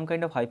that was some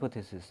kind of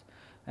hypothesis,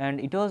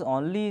 and it was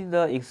only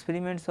the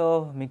experiments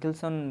of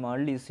Michelson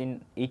Marlis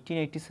in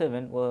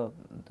 1887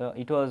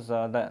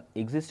 the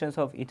existence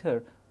of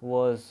ether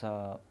was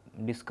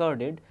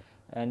discarded,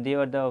 and they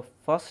were the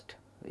first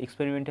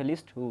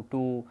experimentalists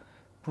to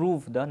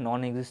prove the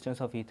non-existence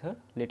of ether.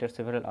 Later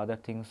several other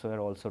things were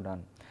also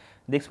done.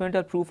 The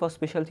experimental proof of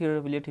special theory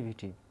of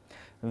relativity,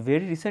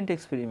 very recent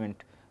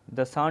experiment,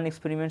 the CERN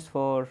experiments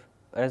for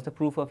as the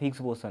proof of Higgs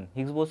boson.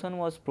 Higgs boson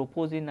was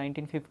proposed in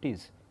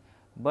 1950s,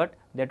 but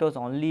that was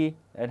only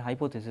an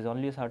hypothesis,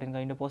 only a certain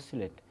kind of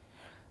postulate,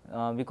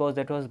 because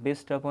that was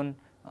based upon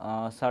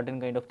certain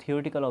kind of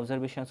theoretical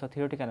observations or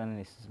theoretical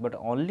analysis, but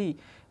only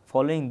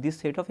following this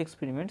set of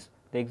experiments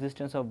the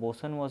existence of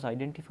boson was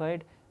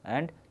identified,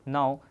 and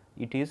now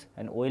it is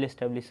an well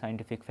established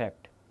scientific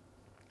fact.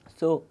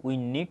 So, we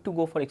need to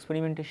go for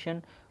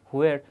experimentation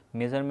where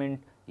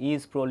measurement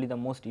is probably the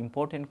most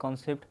important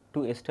concept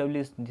to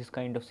establish this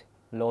kind of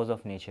laws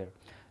of nature.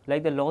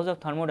 Like the laws of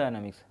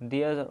thermodynamics,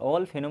 they are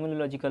all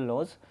phenomenological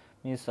laws,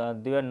 means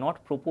they were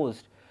not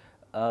proposed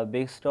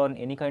based on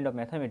any kind of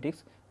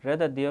mathematics,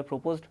 rather they are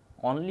proposed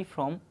only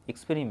from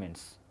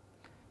experiments,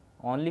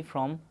 only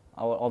from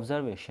our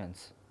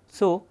observations.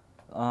 So,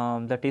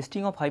 the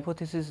testing of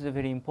hypothesis is a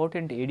very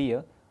important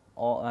area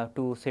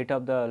to set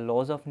up the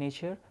laws of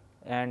nature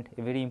and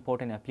a very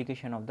important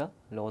application of the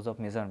laws of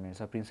measurements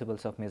or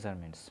principles of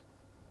measurements.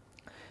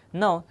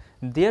 Now,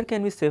 there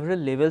can be several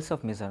levels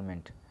of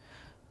measurement.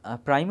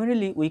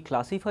 Primarily, we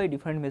classify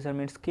different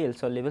measurement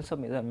scales or levels of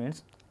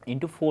measurements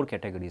into 4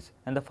 categories,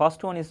 and the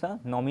first one is the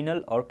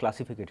nominal or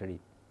classificatory.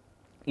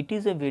 It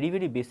is a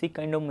very basic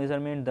kind of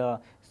measurement,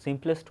 the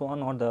simplest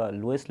one or the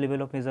lowest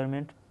level of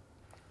measurement,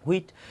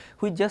 which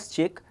we just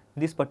check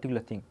this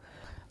particular thing,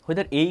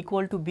 whether A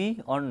equal to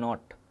B or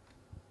not.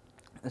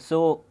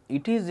 So,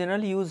 it is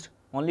generally used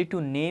only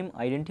to name,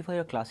 identify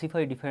or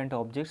classify different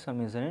objects or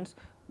measurements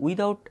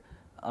without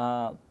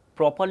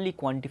properly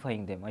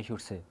quantifying them, I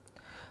should say.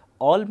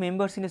 All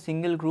members in a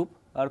single group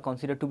are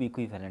considered to be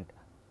equivalent.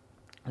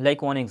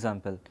 Like one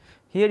example,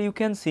 here you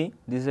can see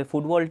this is a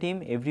football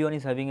team, everyone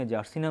is having a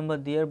jersey number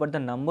there, but the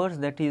numbers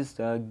that is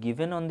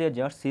given on their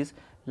jerseys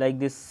like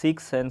this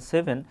 6 and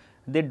 7,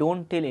 they do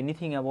not tell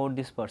anything about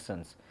these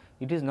persons.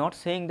 It is not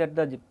saying that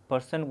the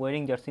person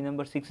wearing jersey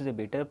number 6 is a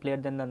better player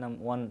than the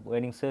one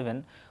wearing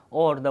 7,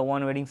 or the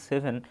one wearing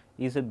 7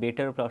 is a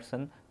better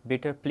person,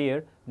 better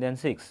player than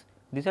 6.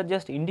 These are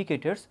just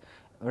indicators.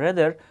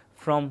 Rather,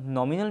 from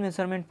nominal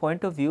measurement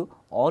point of view,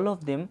 all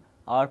of them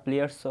are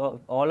players, so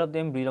all of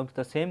them belong to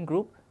the same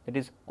group, that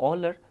is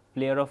all are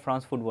player of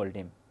France football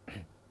team.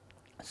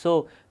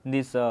 So,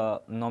 this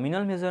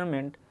nominal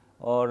measurement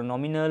or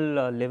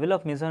nominal level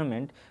of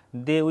measurement,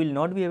 they will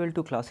not be able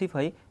to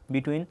classify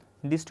between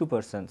these two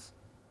persons,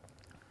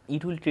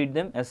 it will treat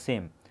them as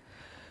same.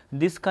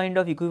 This kind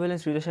of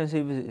equivalence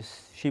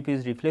relationship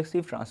is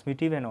reflexive,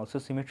 transmittive and also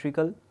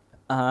symmetrical.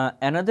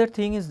 Another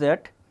thing is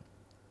that,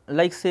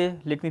 like say,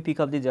 let me pick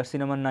up the jersey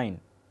number 9.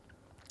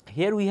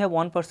 Here we have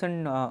one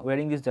person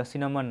wearing this jersey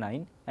number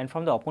 9, and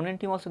from the opponent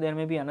team also there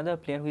may be another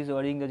player who is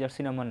wearing the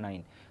jersey number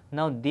 9.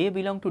 Now, they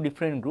belong to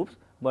different groups,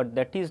 but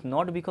that is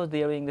not because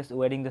they are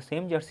wearing the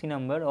same jersey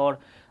number, or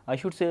I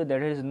should say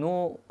there is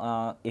no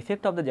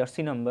effect of the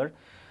jersey number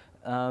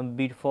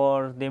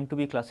for them to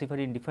be classified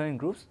in different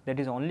groups. That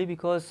is only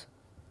because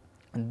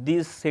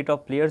this set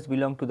of players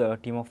belong to the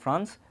team of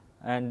France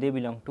and they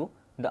belong to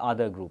the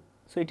other group.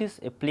 So, it is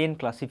a plain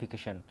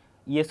classification,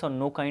 yes or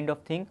no kind of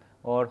thing,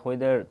 or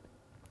whether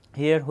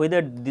here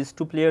whether these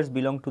two players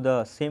belong to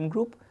the same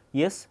group,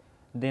 yes,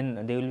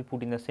 then they will be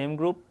put in the same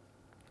group.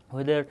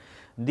 Whether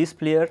this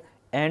player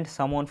and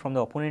someone from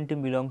the opponent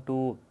team belong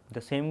to the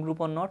same group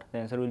or not, the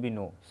answer will be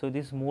no. So,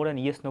 this is more an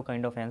yes no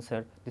kind of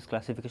answer this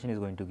classification is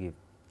going to give.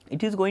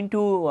 It is going to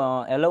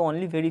allow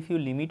only very few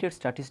limited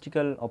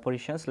statistical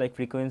operations like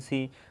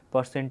frequency,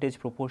 percentage,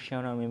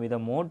 proportion, or maybe the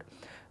mode.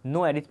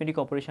 No arithmetic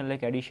operation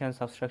like addition,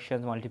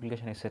 subtraction,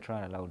 multiplication, etc.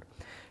 are allowed.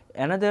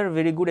 Another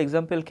very good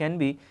example can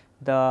be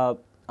the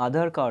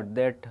Aadhaar card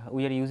that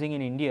we are using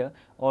in India,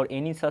 or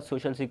any such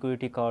social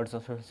security cards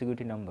or social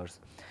security numbers.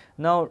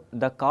 Now,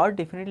 the card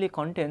definitely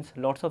contains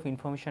lots of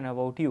information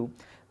about you,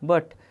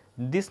 but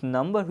this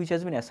number which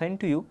has been assigned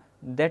to you,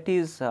 that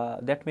is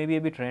that may be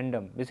a bit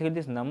random. Basically,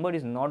 this number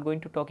is not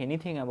going to talk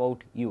anything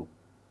about you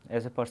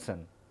as a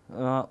person.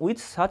 With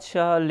such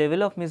a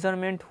level of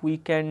measurement, we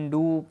can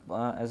do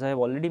as I have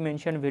already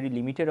mentioned, very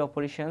limited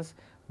operations.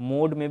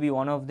 Mode may be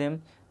one of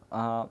them.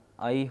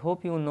 I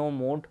hope you know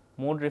mode.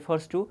 Mode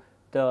refers to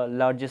the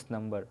largest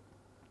number.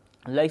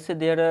 Like say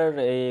there are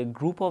a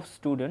group of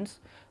students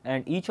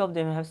and each of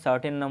them have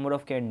certain number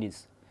of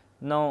candies.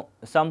 Now,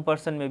 some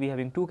person may be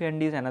having 2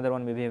 candies, another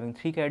one may be having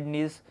 3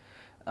 candies,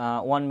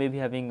 one may be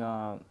having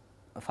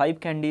 5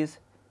 candies.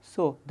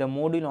 So, the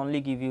mode will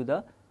only give you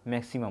the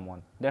maximum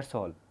one, that is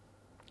all.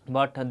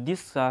 But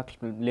this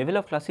level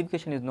of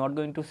classification is not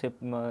going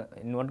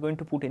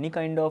to put any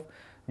kind of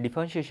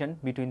differentiation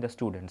between the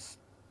students,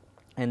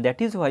 and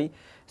that is why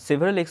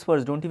several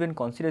experts do not even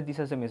consider this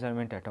as a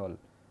measurement at all.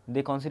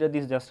 They consider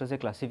this just as a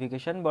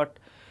classification, but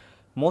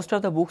most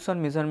of the books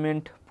on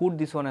measurement put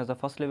this one as the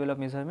first level of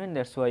measurement,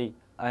 that is why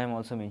I am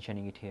also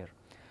mentioning it here.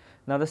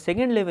 Now, the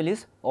second level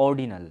is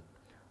ordinal.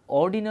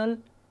 Ordinal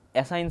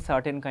assigns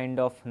certain kind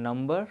of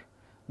number,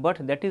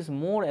 but that is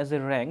more as a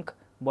rank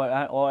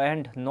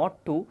and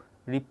not to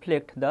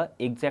reflect the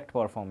exact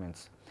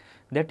performance.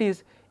 That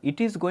is, it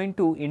is going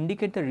to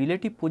indicate the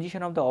relative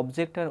position of the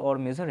objector or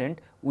measurand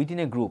within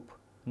a group,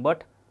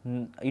 but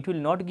it will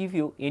not give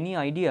you any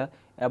idea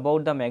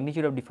about the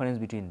magnitude of difference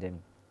between them.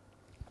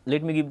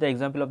 Let me give the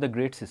example of the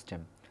grade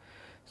system.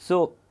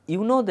 So,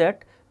 you know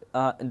that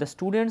the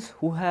students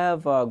who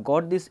have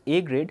got this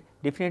A grade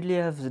definitely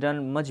have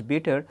done much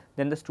better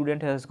than the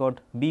student who has got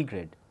B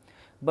grade,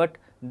 but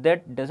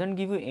that does not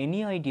give you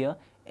any idea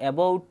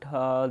about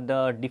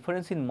the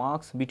difference in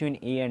marks between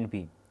A and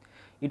B.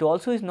 It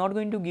also is not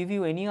going to give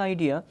you any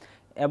idea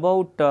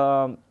about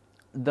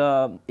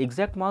the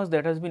exact marks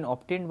that has been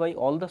obtained by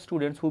all the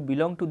students who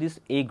belong to this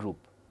A group,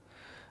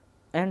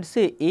 and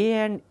say A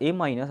and A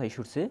minus I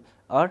should say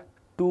are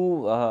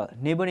two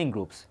neighboring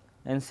groups,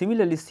 and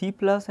similarly C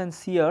plus and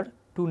C are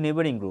two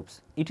neighboring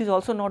groups. It is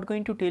also not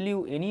going to tell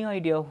you any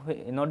idea,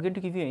 not going to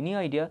give you any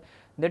idea,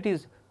 that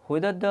is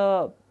whether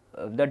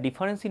the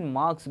difference in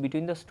marks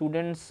between the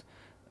students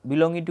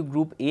belonging to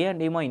group A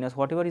and A minus,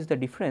 whatever is the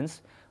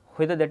difference,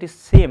 whether that is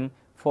same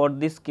for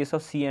this case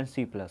of C and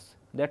C plus.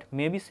 That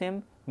may be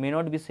same, may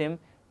not be same,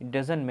 it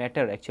does not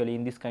matter actually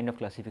in this kind of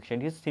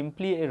classification. It is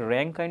simply a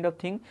rank kind of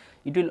thing.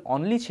 It will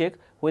only check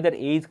whether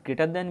A is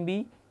greater than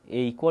B, A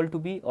equal to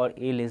B, or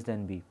A less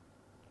than B.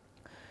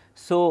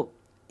 So,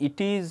 it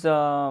is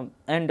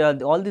and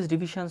all these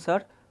divisions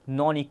are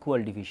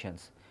non-equal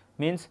divisions,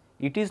 means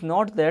it is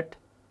not that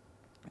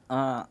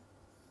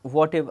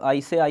what if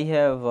I say I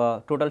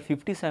have total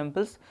 50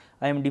 samples,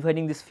 I am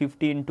dividing this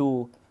 50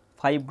 into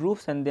 5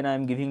 groups and then I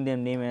am giving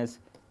them name as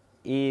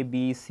A,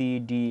 B, C,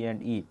 D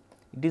and E.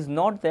 It is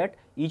not that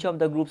each of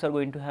the groups are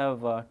going to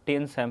have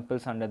 10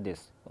 samples under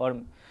this,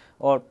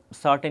 or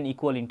certain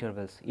equal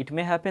intervals. It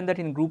may happen that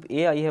in group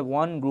A I have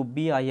 1, group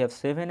B I have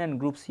 7, and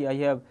group C I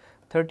have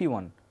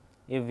 31,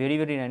 a very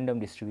random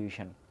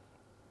distribution.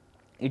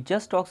 It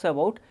just talks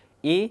about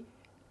A,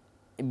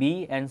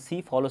 B and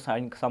C follow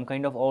some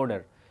kind of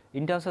order.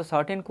 In terms of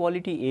certain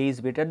quality, A is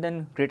greater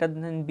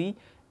than B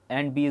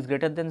and B is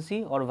greater than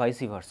C, or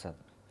vice versa.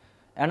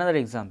 Another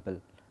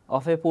example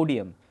of a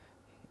podium.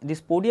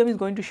 This podium is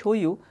going to show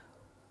you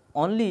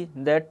only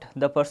that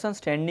the person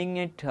standing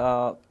at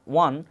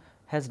 1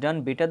 has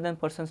done better than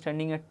person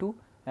standing at 2,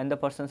 and the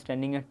person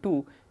standing at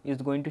 2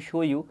 is going to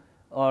show you,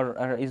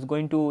 or is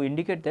going to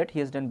indicate that he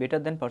has done better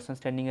than person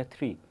standing at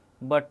 3,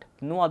 but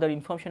no other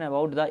information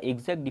about the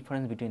exact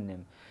difference between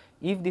them.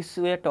 If this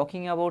we are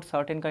talking about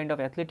certain kind of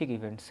athletic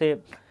event, say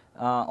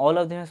all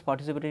of them has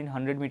participated in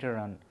 100-meter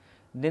run,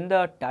 then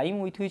the time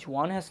with which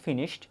one has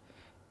finished,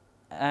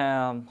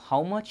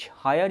 how much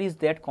higher is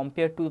that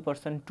compared to the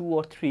person 2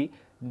 or 3,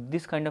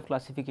 this kind of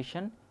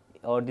classification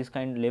or this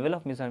kind of level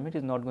of measurement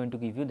is not going to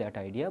give you that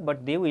idea,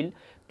 but they will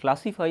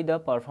classify the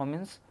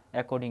performance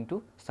according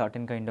to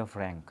certain kind of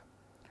rank.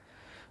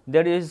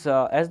 There is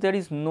as there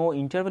is no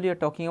interval we are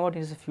talking about, it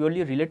is a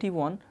purely relative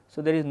one.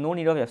 So, there is no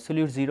need of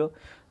absolute 0.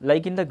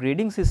 Like in the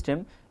grading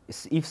system,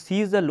 if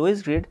C is the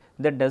lowest grade,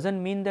 that does not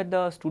mean that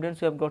the students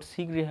who have got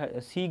C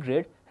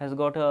grade has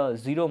got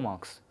 0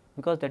 marks,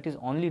 because that is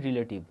only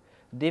relative.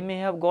 They may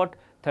have got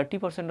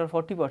 30%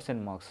 or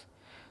 40% marks,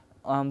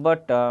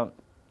 but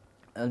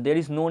there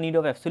is no need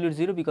of absolute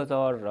 0, because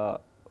our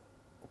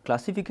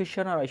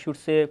classification, or I should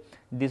say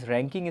this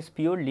ranking, is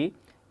purely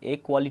a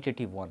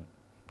qualitative one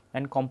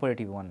and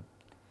comparative one.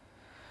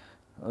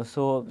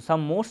 So,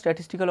 some more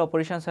statistical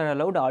operations are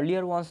allowed.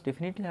 Earlier ones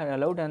definitely are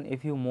allowed, and a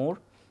few more,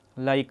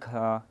 like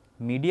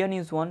median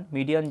is one.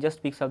 Median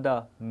just picks up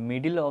the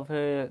middle of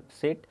a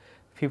set,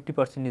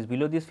 50% is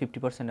below this,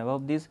 50%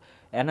 above this.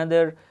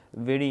 Another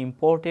very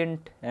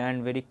important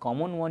and very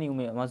common one you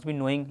must be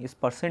knowing is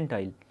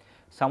percentile.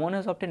 Someone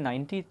has obtained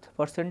 90th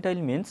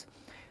percentile means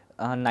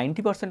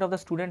 90% of the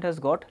student has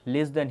got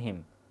less than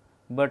him,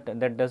 but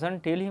that does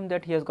not tell him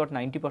that he has got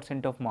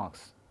 90% of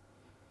marks.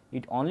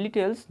 It only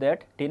tells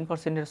that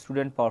 10% of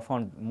student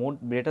performed more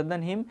better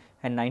than him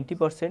and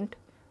 90%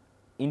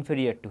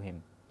 inferior to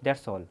him. That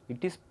is all.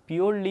 It is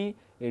purely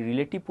a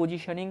relative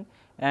positioning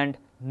and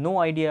no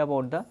idea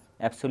about the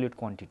absolute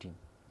quantity.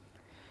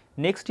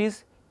 Next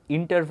is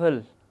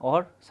interval,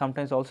 or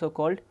sometimes also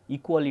called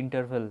equal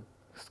interval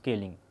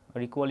scaling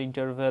or equal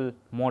interval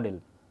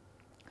model.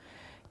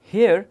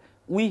 Here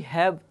we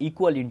have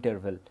equal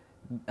interval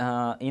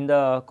in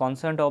the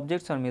concerned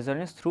objects or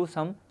measurements through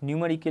some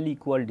numerically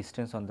equal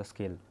distance on the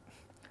scale.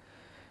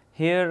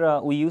 Here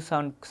we use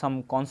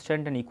some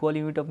constant and equal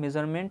unit of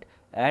measurement,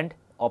 and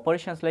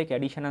operations like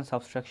addition and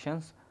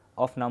subtractions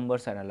of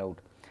numbers are allowed.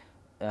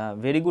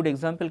 Very good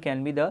example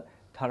can be the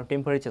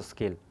temperature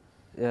scale.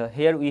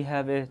 Here we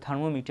have a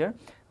thermometer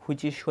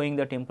which is showing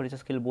the temperature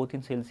scale both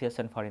in Celsius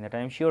and Fahrenheit. I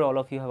am sure all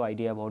of you have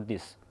idea about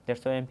this. That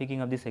is why I am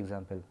picking up this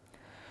example.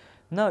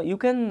 Now, you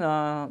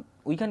can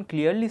we can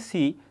clearly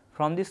see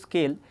from this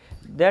scale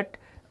that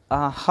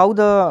how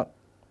the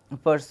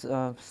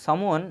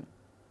someone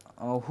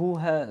who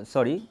has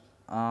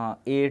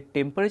a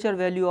temperature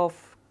value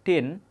of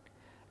 10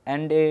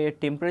 and a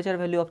temperature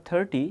value of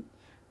 30,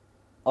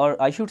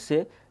 or I should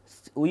say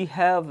we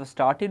have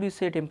started with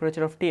say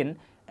temperature of 10,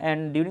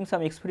 and during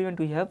some experiment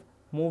we have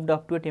moved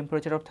up to a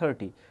temperature of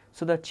 30.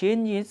 So, the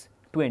change is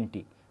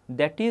 20,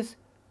 that is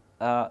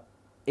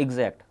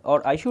exact,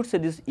 or I should say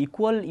this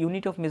equal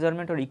unit of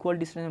measurement or equal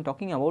distance I am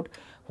talking about.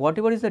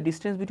 Whatever is the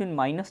distance between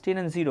 -10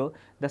 and 0,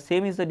 the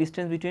same is the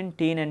distance between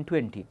 10 and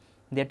 20,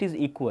 that is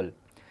equal.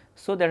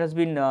 So, that has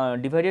been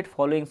divided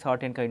following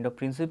certain kind of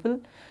principle,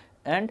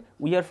 and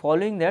we are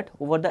following that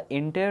over the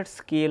entire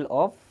scale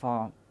of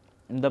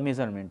the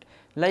measurement.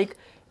 Like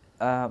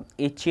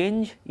a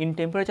change in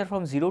temperature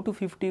from 0 to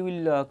 50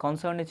 will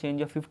concern a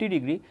change of 50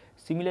 degree.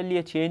 Similarly,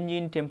 a change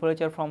in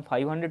temperature from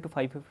 500 to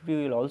 550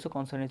 will also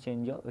concern a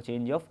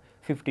change of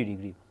 50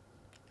 degree.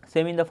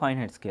 Same in the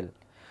Fahrenheit scale.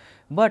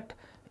 But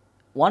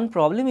one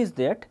problem is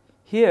that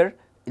here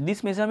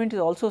this measurement is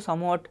also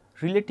somewhat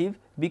relative,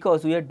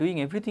 because we are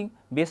doing everything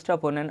based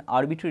upon an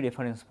arbitrary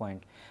reference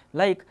point.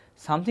 Like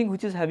something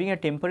which is having a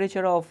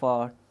temperature of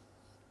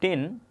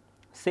 10,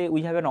 say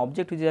we have an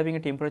object which is having a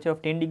temperature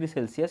of 10 degree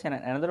Celsius and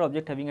another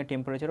object having a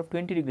temperature of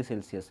 20 degree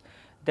Celsius.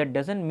 That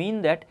does not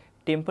mean that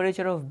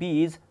temperature of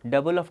B is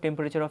double of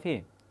temperature of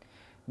A,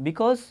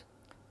 because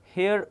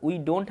here we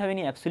do not have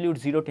any absolute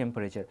 0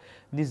 temperature.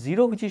 The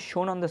 0 which is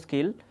shown on the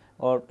scale,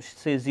 or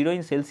say 0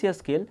 in Celsius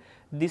scale,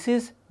 this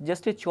is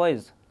just a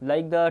choice,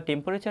 like the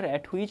temperature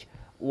at which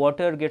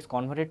water gets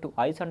converted to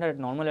ice under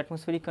normal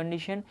atmospheric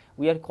condition,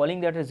 we are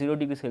calling that as 0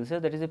 degree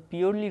Celsius. That is a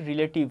purely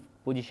relative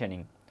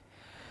positioning.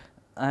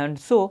 And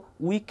so,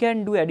 we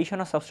can do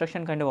addition or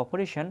subtraction kind of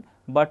operation,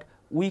 but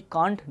we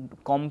can't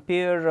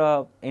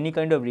compare any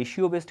kind of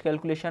ratio based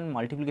calculation,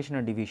 multiplication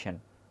or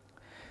division.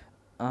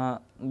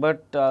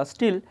 but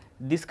still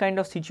this kind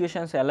of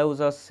situations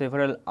allows us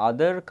several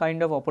other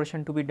kind of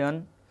operation to be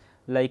done,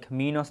 like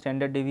mean or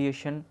standard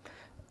deviation.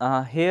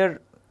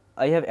 Here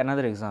I have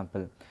another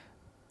example,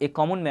 a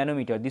common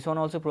manometer. This one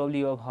also probably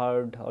you have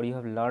heard or you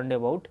have learned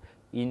about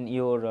in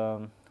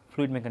your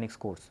fluid mechanics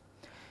course.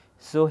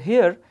 So,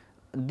 here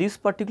this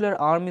particular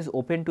arm is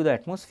open to the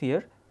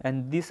atmosphere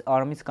and this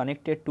arm is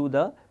connected to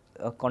the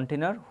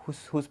container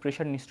whose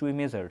pressure needs to be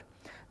measured.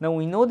 Now,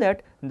 we know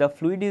that the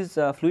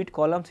fluid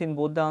columns in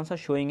both the arms are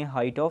showing a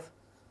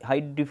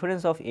height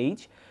difference of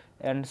h,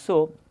 and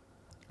so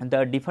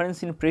the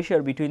difference in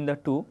pressure between the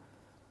two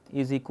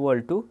is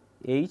equal to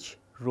h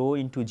rho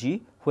into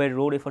g, where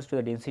rho refers to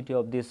the density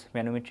of this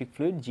manometric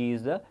fluid, g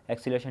is the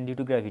acceleration due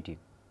to gravity.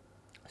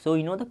 So,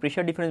 we know the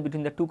pressure difference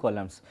between the two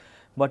columns,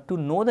 but to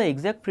know the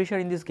exact pressure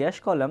in this gas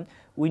column,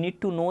 we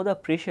need to know the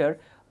pressure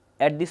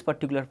at this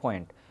particular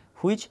point,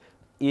 which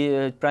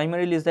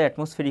primarily is the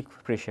atmospheric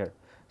pressure.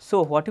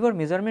 So, whatever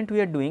measurement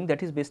we are doing,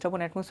 that is based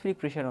upon atmospheric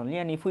pressure only,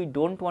 and if we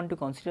do not want to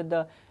consider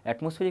the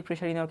atmospheric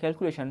pressure in our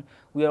calculation,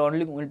 we are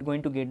only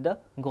going to get the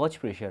gauge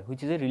pressure,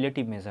 which is a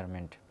relative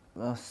measurement.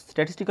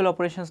 Statistical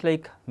operations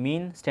like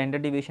mean,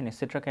 standard deviation,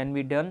 etc. can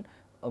be done.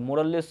 More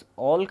or less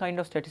all kind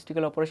of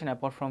statistical operation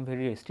apart from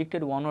very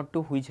restricted one or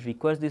two which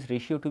requires this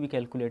ratio to be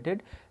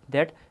calculated,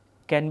 that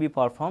can be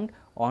performed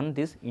on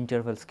this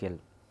interval scale.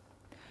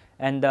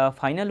 And the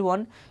final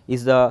one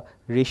is the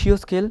ratio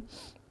scale.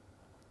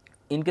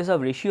 In case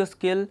of ratio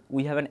scale,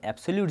 we have an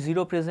absolute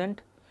 0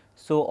 present.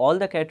 So, all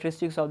the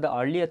characteristics of the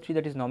earlier three,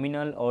 that is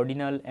nominal,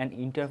 ordinal and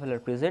interval, are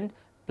present,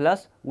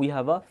 plus we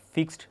have a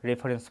fixed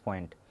reference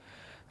point.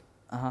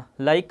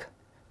 Like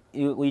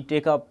we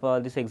take up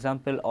this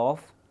example of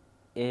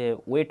a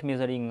weight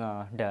measuring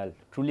dial,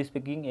 truly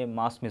speaking a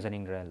mass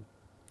measuring dial.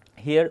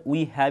 Here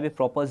we have a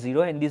proper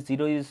 0 and this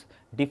 0 is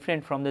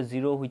different from the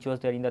 0 which was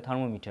there in the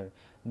thermometer.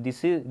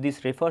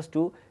 This refers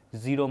to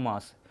 0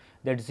 mass,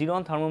 that 0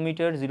 on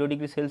thermometer, 0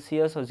 degree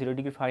Celsius or 0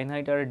 degree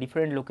Fahrenheit are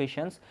different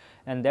locations,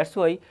 and that is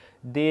why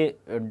they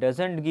does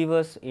not give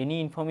us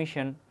any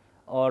information,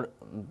 or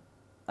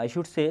I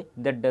should say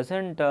that does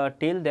not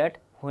tell that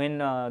when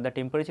the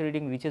temperature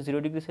reading reaches 0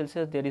 degree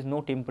Celsius, there is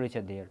no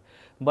temperature there,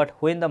 but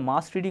when the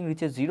mass reading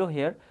reaches 0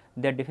 here,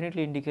 that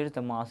definitely indicates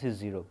the mass is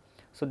 0.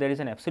 So, there is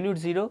an absolute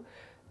 0,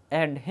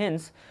 and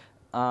hence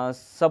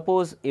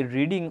suppose a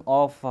reading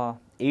of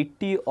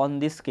 80 on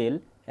this scale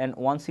and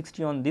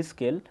 160 on this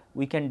scale,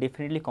 we can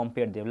definitely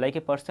compare them. Like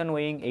a person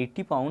weighing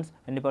 80 pounds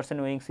and a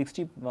person weighing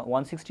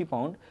 160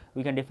 pound,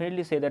 we can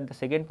definitely say that the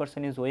second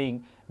person is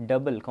weighing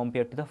double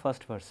compared to the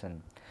first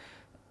person.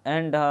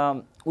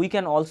 And we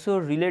can also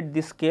relate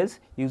these scales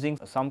using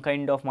some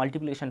kind of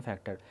multiplication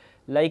factor.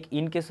 Like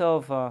in case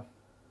of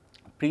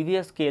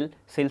previous scale,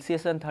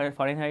 Celsius and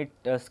Fahrenheit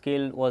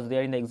scale was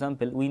there in the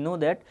example, we know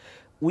that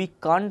we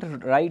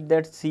can't write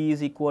that C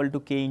is equal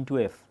to K into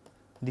F.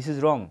 This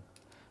is wrong.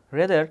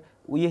 Rather,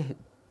 we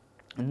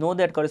know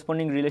that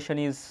corresponding relation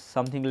is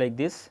something like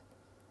this: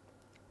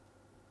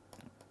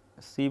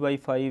 C by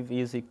 5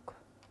 is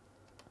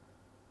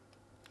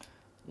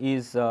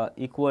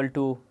equal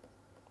to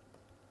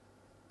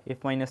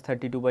F minus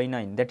 32 by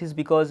 9. That is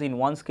because in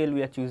one scale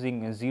we are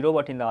choosing 0,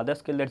 but in the other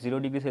scale, that 0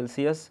 degree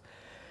Celsius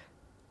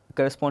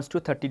corresponds to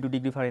 32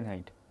 degree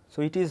Fahrenheit.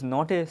 So, it is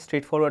not a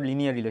straightforward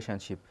linear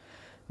relationship,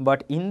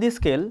 but in this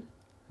scale,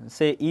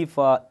 say if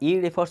A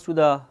refers to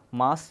the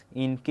mass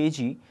in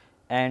kg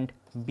and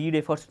B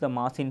refers to the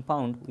mass in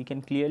pound, we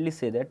can clearly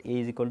say that A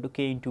is equal to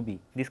K into B.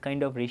 This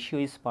kind of ratio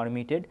is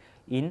permitted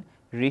in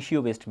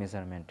ratio based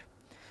measurement.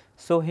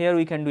 So, here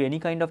we can do any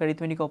kind of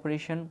arithmetic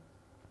operation,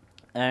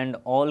 and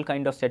all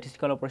kind of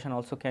statistical operation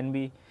also can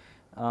be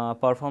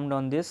performed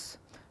on this.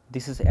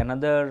 This is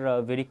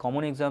another very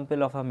common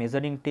example of a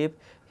measuring tape.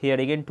 Here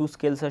again two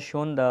scales are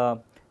shown, the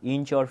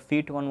inch or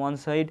feet on one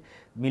side,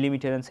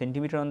 millimeter and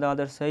centimeter on the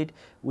other side.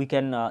 We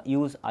can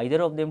use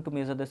either of them to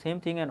measure the same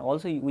thing, and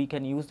also we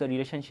can use the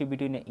relationship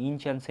between an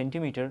inch and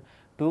centimeter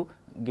to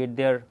get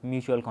their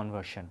mutual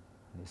conversion.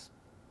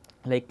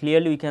 Like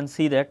clearly we can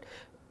see that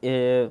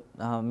a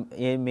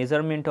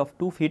measurement of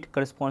 2 feet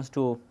corresponds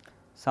to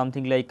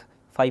something like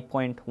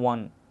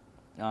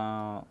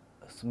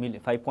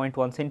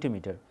 5.1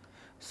 centimeter.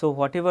 So,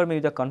 whatever may be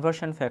the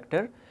conversion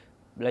factor,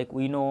 like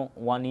we know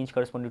 1 inch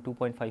corresponds to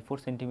 2.54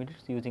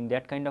 centimeters, using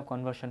that kind of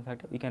conversion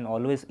factor we can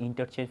always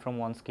interchange from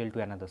one scale to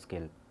another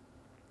scale.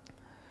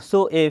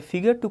 So, a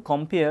figure to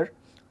compare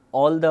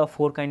all the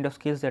 4 kind of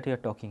scales that we are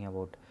talking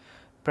about.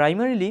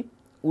 Primarily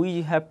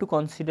we have to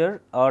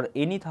consider, or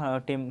any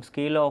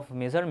scale of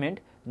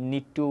measurement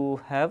need to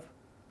have,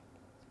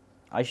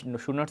 I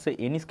should not say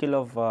any scale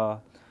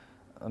of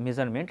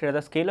measurement,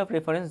 rather scale of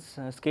reference,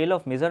 scale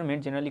of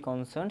measurement generally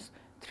concerns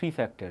 3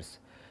 factors.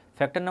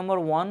 Factor number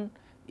 1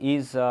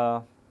 is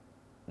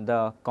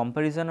the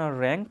comparison or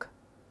rank,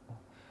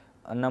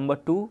 number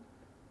 2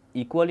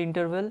 equal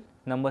interval,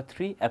 number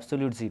 3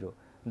 absolute 0.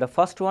 The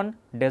first one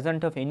does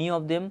not have any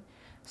of them,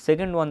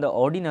 second one the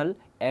ordinal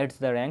adds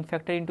the rank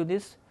factor into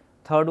this,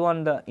 third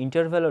one the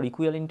interval or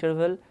equal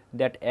interval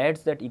that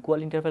adds that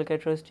equal interval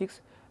characteristics,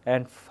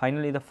 and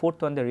finally the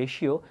fourth one, the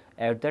ratio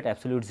at that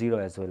absolute 0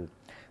 as well.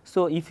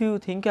 So, if you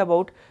think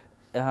about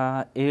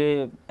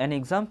an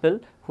example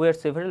where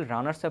several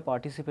runners have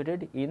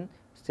participated in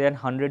say an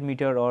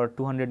 100-meter or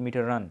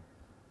 200-meter run,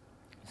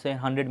 say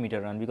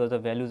 100-meter run, because the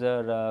values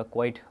are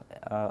quite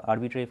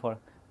arbitrary for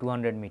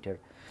 200-meter.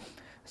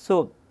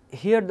 So,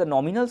 here the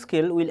nominal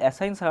scale will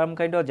assign some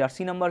kind of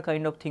jersey number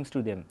kind of things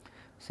to them.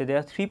 So, there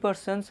are 3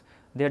 persons,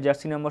 their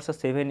jersey numbers are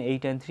 7,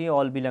 8 and 3,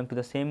 all belong to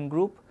the same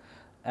group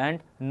and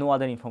no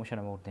other information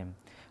about them.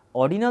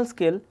 Ordinal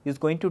scale is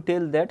going to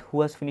tell that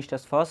who has finished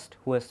as first,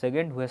 who has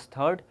second, who has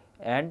third,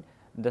 and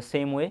the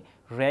same way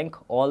rank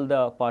all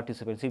the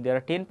participants. If there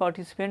are 10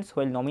 participants,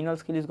 while nominal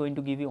scale is going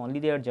to give you only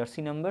their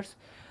jersey numbers,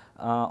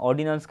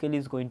 ordinal scale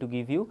is going to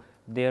give you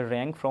their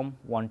rank from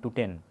 1 to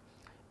 10.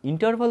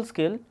 Interval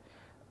scale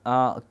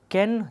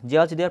can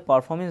judge their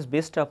performance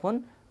based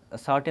upon a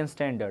certain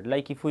standard.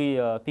 Like if we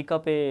pick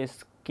up a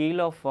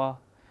scale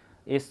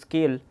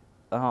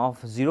of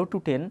 0 to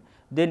 10,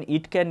 then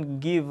it can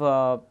give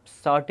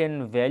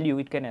certain value,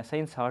 it can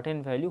assign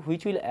certain value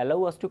which will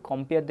allow us to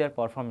compare their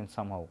performance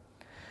somehow.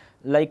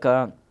 Like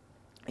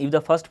if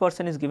the first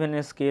person is given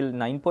a scale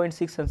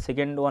 9.6 and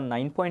second one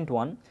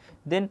 9.1,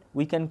 then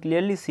we can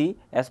clearly see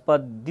as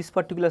per this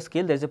particular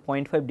scale there is a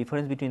 0.5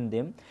 difference between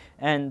them,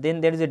 and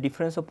then there is a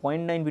difference of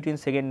 0.9 between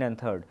second and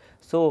third.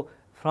 So,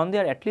 from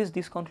there at least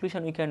this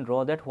conclusion we can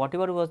draw that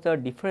whatever was the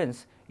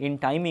difference in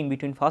timing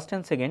between first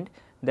and second,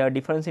 the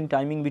difference in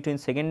timing between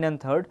second and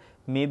third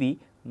may be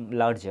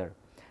larger,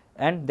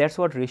 and that is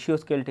what ratio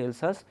scale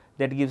tells us.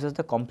 That gives us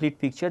the complete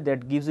picture,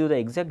 that gives you the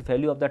exact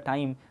value of the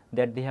time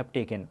that they have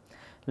taken.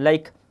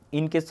 Like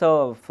in case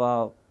of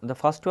the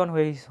first one,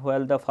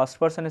 while the first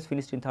person has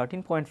finished in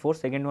 13.4,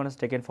 second one has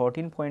taken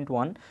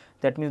 14.1,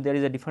 that means there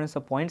is a difference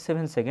of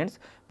 0.7 seconds,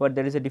 but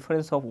there is a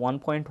difference of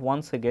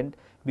 1.1 second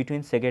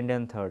between second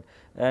and third,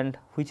 and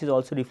which is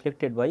also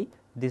reflected by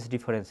this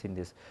difference in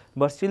this.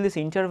 But still this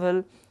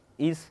interval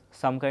is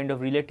some kind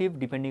of relative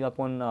depending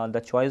upon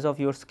the choice of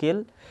your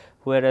scale,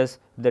 whereas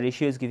the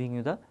ratio is giving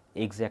you the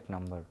exact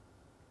number.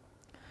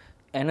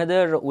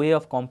 Another way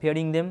of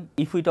comparing them,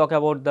 if we talk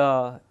about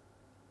the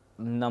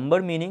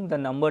number meaning, the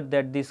number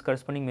that these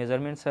corresponding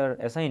measurements are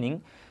assigning,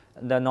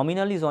 the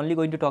nominal is only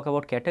going to talk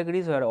about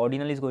categories, where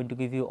ordinal is going to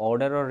give you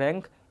order or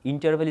rank,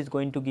 interval is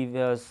going to give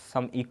us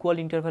some equal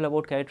interval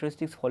about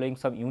characteristics following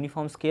some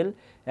uniform scale,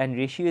 and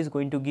ratio is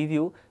going to give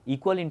you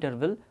equal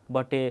interval,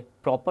 but a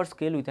proper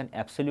scale with an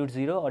absolute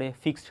 0 or a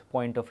fixed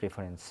point of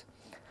reference.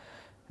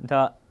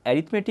 The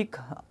arithmetic,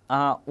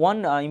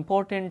 one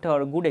important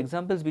or good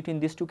examples between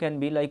these two can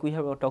be like we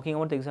have talking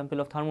about the example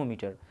of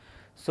thermometer.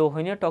 So,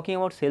 when you are talking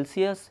about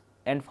Celsius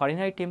and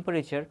Fahrenheit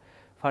temperature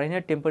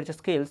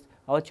scales,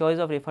 our choice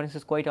of reference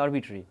is quite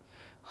arbitrary.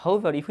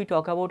 However, if we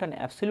talk about an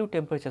absolute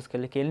temperature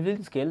scale,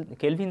 Kelvin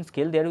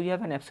scale, there we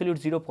have an absolute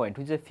 0 point,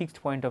 which is a fixed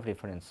point of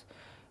reference.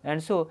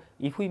 And so,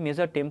 if we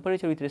measure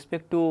temperature with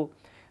respect to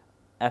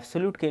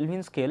absolute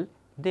Kelvin scale,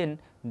 then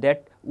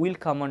that will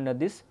come under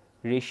this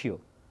ratio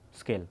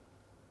scale.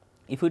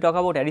 If we talk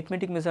about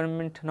arithmetic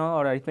measurement now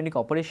or arithmetic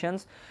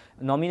operations,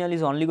 nominal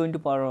is only going to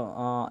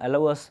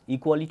allow us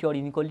equality or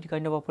inequality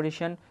kind of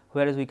operation,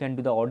 whereas we can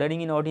do the ordering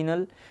in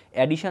ordinal.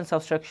 Addition,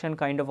 subtraction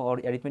kind of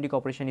arithmetic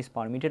operation is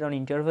permitted on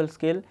interval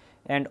scale,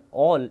 and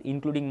all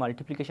including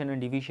multiplication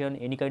and division,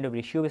 any kind of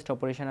ratio based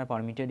operation are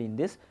permitted in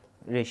this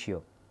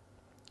ratio.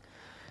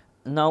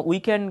 Now, we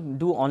can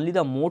do only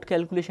the mode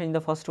calculation in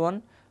the first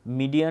one.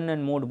 Median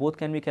and mode both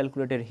can be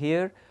calculated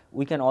here.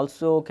 We can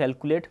also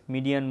calculate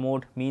median,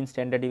 mode, mean,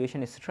 standard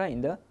deviation, etc.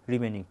 in the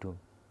remaining two.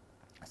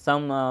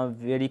 Some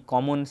very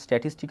common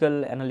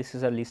statistical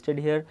analysis are listed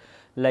here,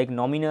 like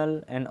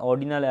nominal and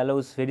ordinal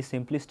allows very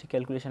simplistic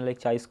calculation like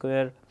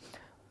chi-square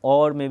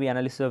or maybe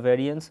analysis of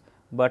variance,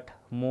 but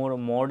more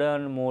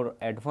modern, more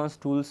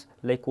advanced tools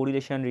like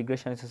correlation,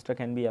 regression, etc.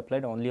 can be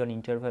applied only on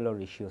interval or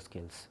ratio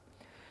scales.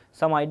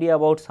 Some idea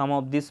about some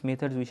of these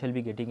methods we shall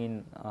be getting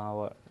in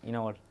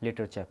our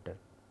later chapter.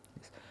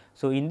 Yes.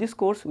 So, in this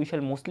course we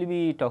shall mostly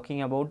be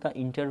talking about the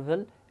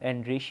interval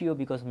and ratio,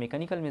 because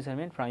mechanical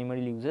measurement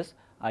primarily uses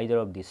either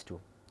of these two.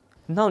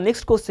 Now,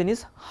 next question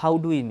is how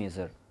do we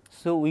measure?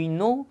 So, we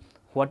know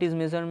what is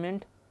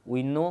measurement,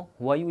 we know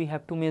why we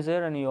have to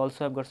measure, and we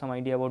also have got some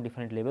idea about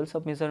different levels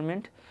of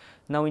measurement.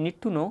 Now, we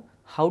need to know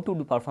how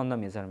to perform the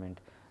measurement.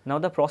 Now,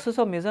 the process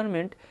of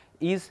measurement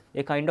is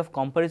a kind of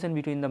comparison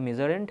between the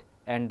measurand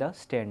and the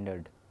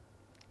standard,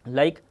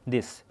 like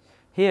this.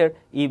 Here,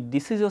 if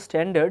this is your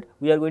standard,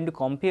 we are going to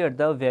compare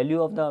the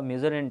value of the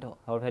measurand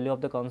or value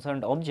of the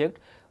concerned object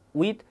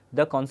with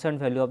the concerned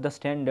value of the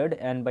standard,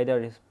 and by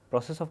the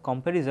process of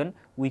comparison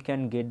we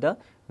can get the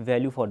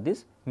value for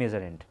this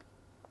measurand.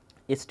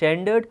 A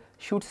standard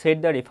should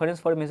set the reference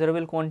for a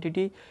measurable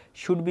quantity,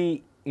 should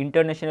be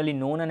internationally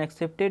known and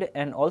accepted,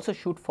 and also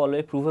should follow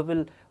a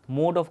provable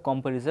mode of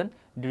comparison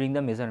during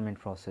the measurement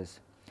process.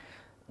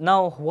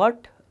 Now,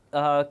 what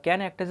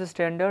can act as a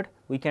standard?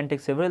 We can take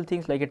several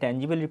things like a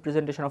tangible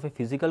representation of a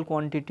physical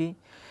quantity,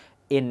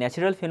 a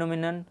natural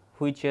phenomenon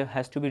which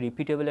has to be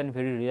repeatable and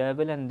very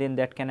reliable, and then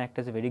that can act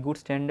as a very good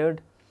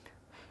standard.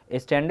 A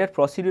standard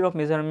procedure of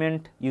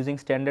measurement using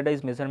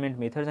standardized measurement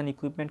methods and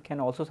equipment can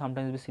also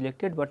sometimes be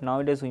selected, but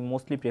nowadays we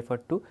mostly prefer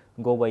to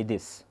go by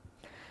this.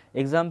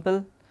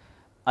 Example,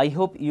 I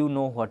hope you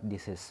know what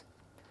this is.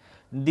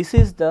 This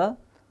is the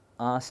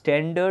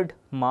standard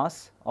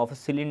mass of a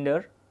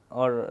cylinder,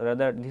 or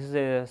rather this is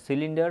a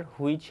cylinder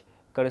which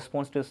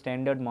corresponds to a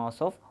standard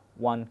mass of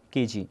 1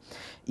 kg.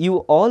 You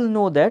all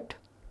know that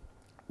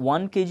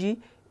 1 kg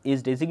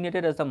is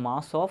designated as the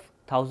mass of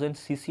 1000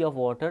 cc of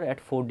water at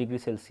 4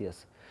 degrees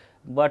Celsius.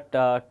 But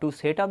to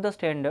set up the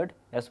standard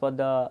as per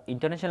the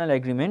international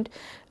agreement,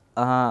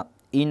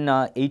 in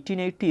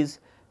 1880s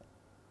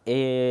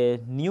a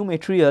new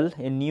material,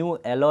 a new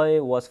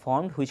alloy was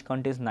formed which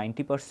contains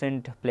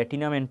 90%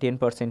 platinum and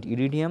 10%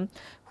 iridium,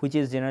 which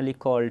is generally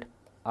called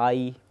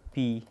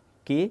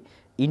IPK,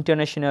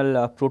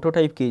 International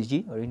Prototype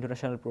kg or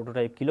International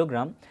Prototype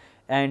kilogram.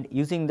 And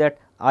using that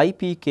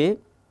IPK,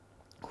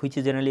 which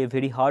is generally a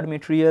very hard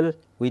material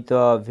with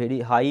a very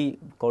high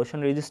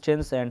corrosion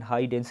resistance and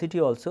high density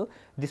also,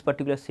 this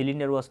particular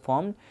cylinder was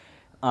formed.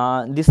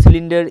 This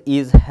cylinder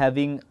is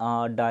having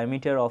a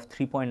diameter of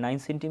 3.9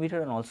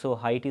 centimeter and also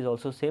height is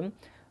also same,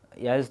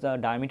 as the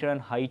diameter and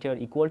height are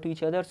equal to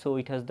each other. So,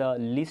 it has the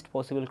least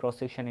possible cross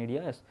section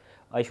area, as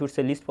I should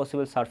say least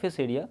possible surface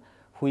area,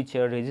 which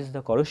resists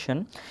the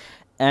corrosion.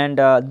 And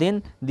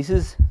then this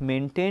is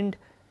maintained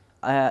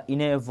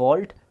in a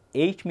vault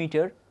 8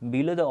 meter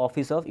below the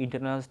Office of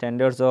International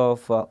Standards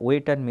of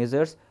Weight and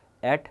Measures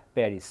at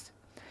Paris.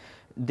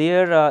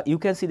 There you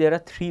can see there are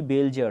 3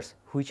 bell jars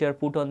which are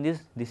put on this.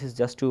 This is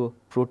just to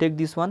protect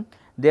this one.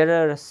 There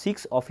are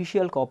 6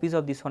 official copies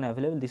of this one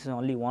available. This is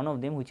only one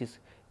of them which is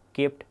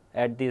kept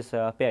at this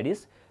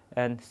Paris,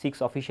 and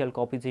 6 official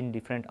copies in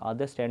different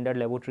other standard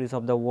laboratories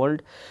of the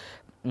world.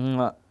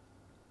 But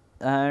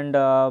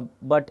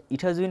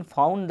it has been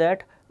found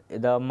that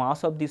the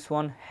mass of this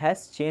one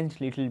has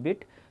changed little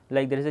bit,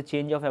 like there is a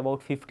change of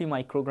about 50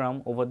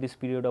 microgram over this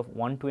period of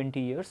 120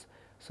 years.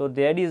 So,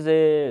 there is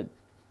a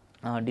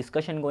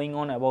discussion going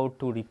on about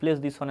to replace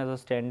this one as a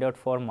standard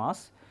for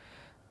mass.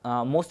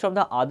 Most of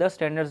the other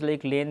standards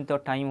like length or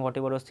time,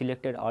 whatever was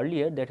selected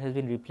earlier, that has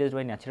been replaced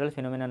by natural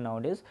phenomena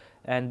nowadays,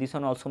 and this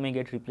one also may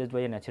get replaced by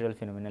a natural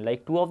phenomena.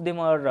 Like 2 of them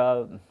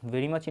are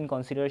very much in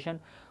consideration.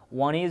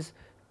 One is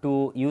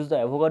to use the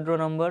Avogadro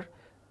number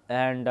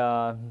and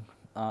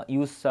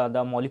use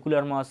the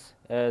molecular mass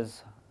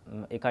as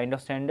a kind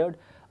of standard.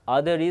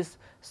 Other is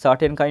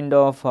certain kind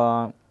of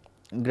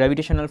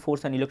gravitational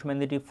force and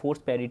electromagnetic force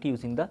parity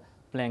using the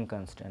Planck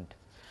constant.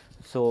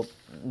 So,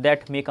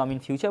 that may come in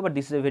future, but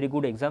this is a very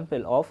good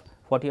example of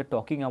what we are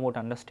talking about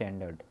under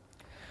standard.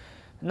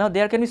 Now,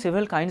 there can be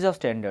several kinds of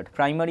standard: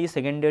 primary,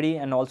 secondary,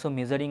 and also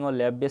measuring or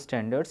lab based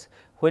standards.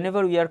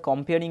 Whenever we are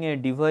comparing a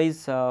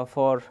device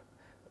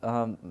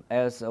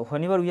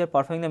whenever we are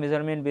performing the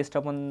measurement based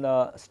upon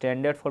the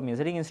standard for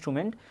measuring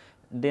instrument,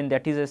 then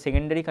that is a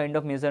secondary kind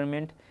of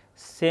measurement.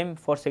 Same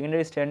for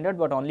secondary standard,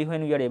 but only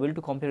when we are able to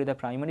compare with the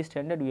primary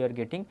standard we are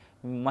getting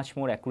much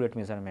more accurate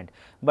measurement.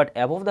 But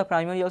above the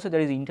primary also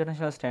there is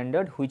international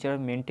standard which are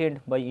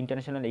maintained by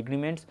international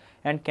agreements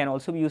and can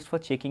also be used for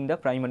checking the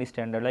primary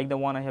standard, like the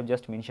one I have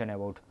just mentioned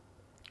about.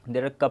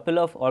 There are a couple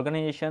of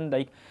organizations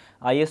like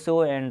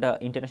ISO and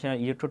International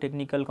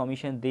Electrotechnical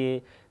Commission,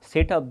 they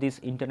set up these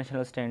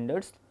international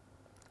standards.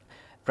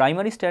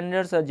 Primary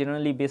standards are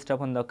generally based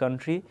upon the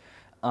country.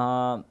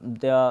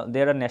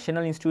 There are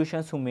national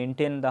institutions who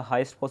maintain the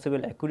highest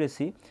possible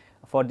accuracy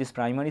for this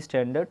primary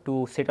standard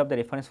to set up the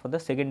reference for the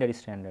secondary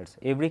standards.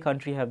 Every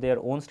country have their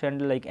own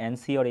standard, like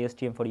ANSI or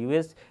ASTM for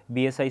US,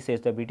 BSI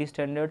says the British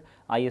standard,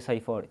 ISI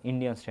for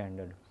Indian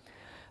standard.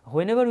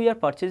 Whenever we are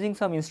purchasing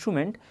some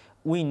instrument,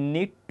 we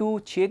need to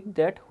check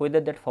that whether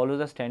that follows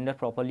the standard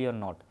properly or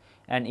not.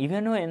 And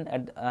even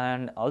when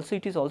and also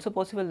it is also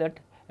possible that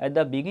at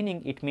the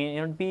beginning it may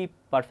not be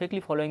perfectly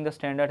following the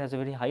standard, has a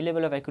very high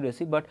level of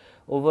accuracy, but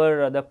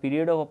over the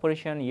period of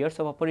operation, years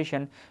of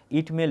operation,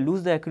 it may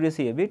lose the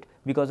accuracy a bit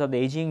because of the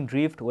aging,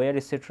 drift, wear,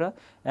 etc.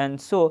 And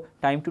so,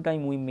 time to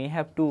time we may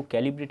have to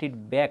calibrate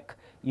it back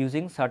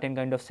using certain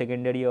kind of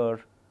secondary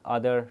or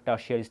other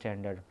tertiary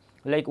standard.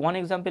 Like one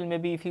example,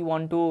 maybe if you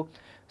want to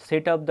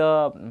set up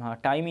the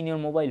time in your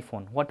mobile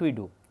phone, what we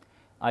do?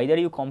 Either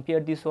you compare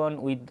this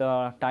one with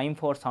the time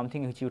for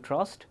something which you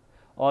trust,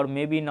 or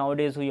maybe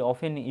nowadays we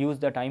often use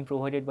the time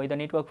provided by the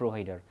network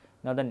provider.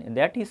 Now, then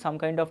that is some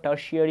kind of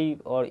tertiary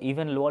or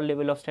even lower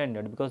level of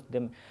standard, because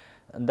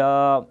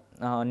the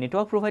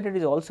network provider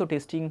is also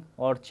testing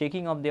or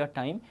checking of their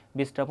time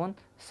based upon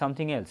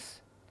something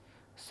else.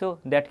 So,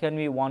 that can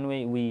be one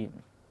way we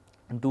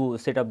do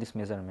set up these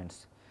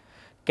measurements.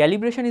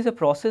 Calibration is a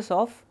process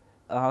of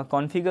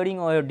configuring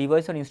our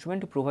device or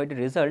instrument to provide a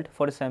result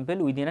for a sample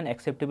within an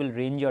acceptable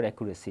range or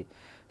accuracy.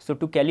 So,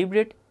 to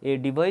calibrate a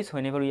device,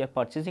 whenever we are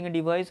purchasing a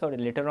device, or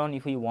later on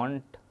if we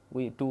want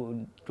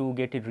to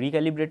get it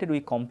recalibrated,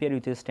 we compare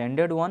with a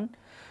standard one.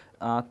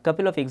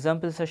 Couple of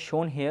examples are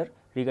shown here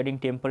regarding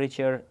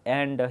temperature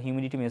and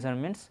humidity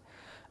measurements.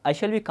 I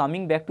shall be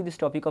coming back to this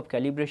topic of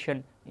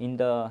calibration in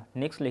the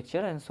next lecture,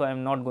 and so I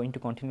am not going to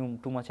continue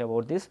too much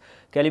about this.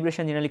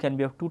 Calibration generally can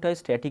be of two types,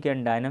 static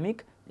and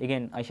dynamic.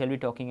 Again, I shall be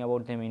talking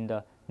about them in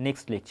the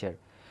next lecture.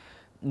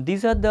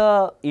 These are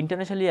the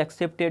internationally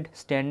accepted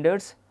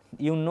standards.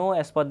 You know,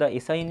 as per the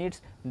SI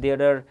units,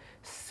 there are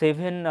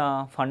 7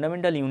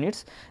 fundamental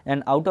units,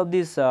 and out of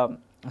these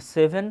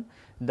 7,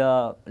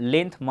 the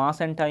length,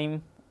 mass and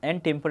time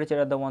and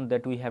temperature are the ones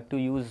that we have to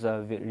use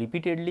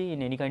repeatedly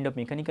in any kind of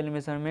mechanical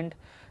measurement.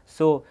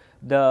 So,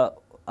 the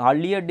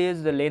earlier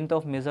days, the length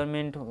of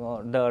measurement,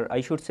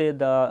 I should say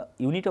the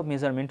unit of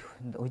measurement,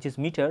 which is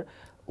meter,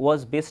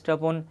 was based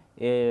upon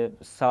a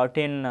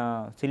certain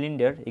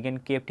cylinder, again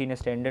kept in a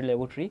standard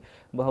laboratory.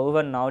 But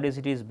however, nowadays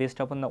it is based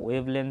upon the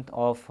wavelength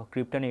of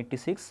krypton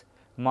 86.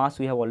 Mass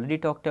we have already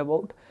talked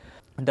about.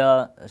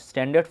 The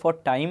standard for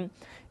time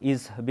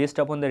is based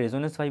upon the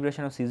resonance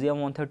vibration of cesium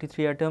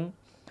 133 atom.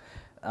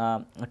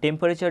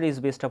 Temperature is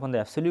based upon the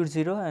absolute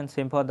zero, and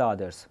same for the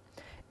others.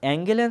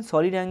 Angle and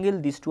solid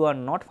angle, these two are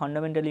not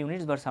fundamental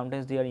units, but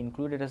sometimes they are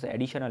included as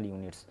additional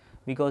units,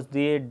 because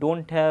they do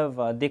not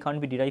have they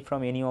can't be derived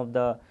from any of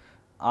the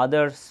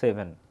other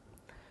 7.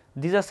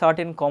 These are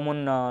certain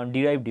common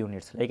derived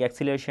units like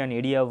acceleration,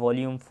 area,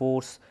 volume,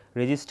 force,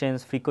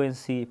 resistance,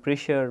 frequency,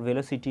 pressure,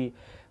 velocity,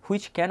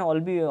 which can all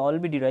be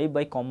derived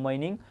by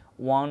combining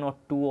one or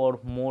two or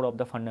more of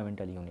the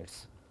fundamental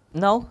units.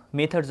 Now,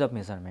 methods of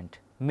measurement.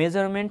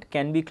 Measurement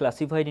can be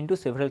classified into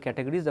several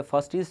categories. The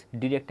first is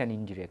direct and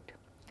indirect.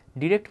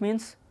 Direct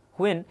means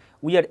when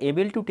we are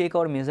able to take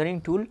our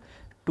measuring tool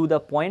to the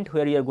point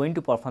where we are going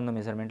to perform the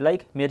measurement,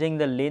 like measuring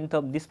the length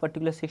of this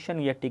particular section,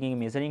 we are taking a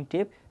measuring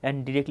tape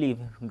and directly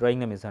drawing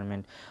the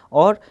measurement,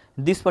 or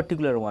this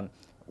particular one,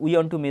 we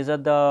want to measure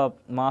the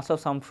mass of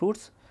some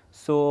fruits.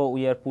 So,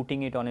 we are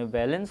putting it on a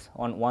balance.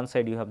 On one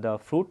side you have the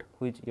fruit,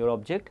 which your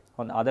object,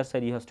 on the other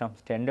side you have some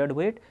standard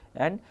weight,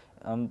 and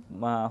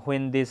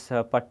when this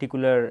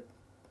particular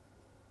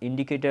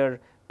indicator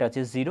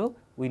touches 0,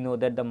 we know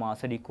that the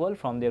mass are equal.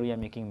 From there we are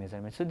making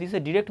measurement. So, this is a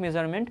direct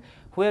measurement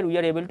where we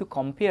are able to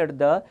compare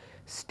the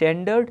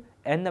standard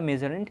and the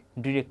measurement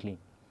directly.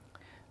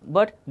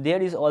 But there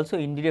is also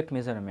indirect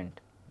measurement,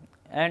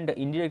 and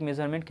indirect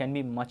measurement can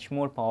be much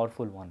more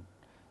powerful one.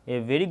 A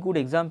very good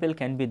example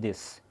can be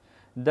this: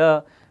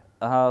 the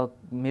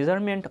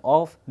measurement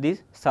of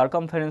this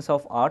circumference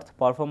of earth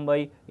performed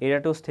by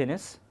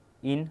Eratosthenes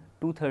in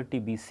 230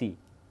 BC.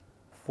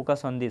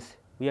 Focus on this,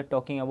 we are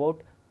talking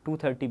about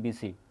 230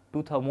 BC,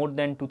 more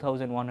than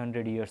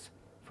 2100 years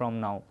from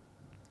now,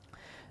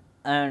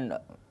 and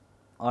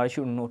or I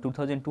should know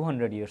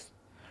 2200 years.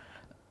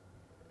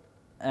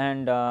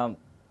 And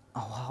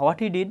what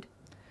he did,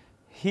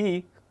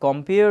 he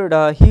compared,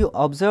 he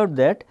observed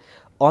that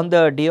on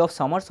the day of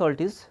summer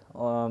solstice,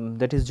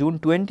 that is June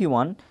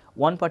 21,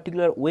 one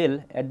particular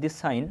well at this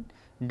sign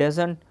does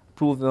not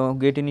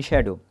get any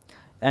shadow,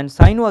 and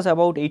sign was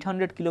about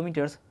 800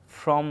 kilometers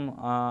from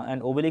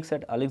an obelisk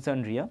at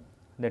Alexandria,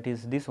 that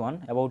is this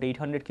one, about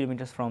 800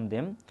 kilometers from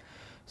them.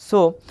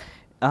 So,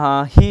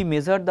 he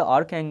measured the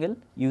arc angle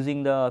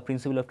using the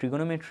principle of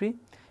trigonometry,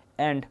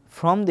 and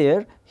from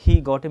there he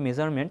got a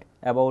measurement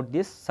about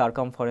this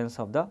circumference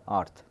of the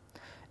earth.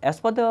 As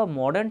per the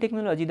modern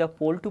technology, the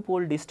pole to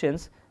pole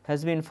distance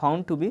has been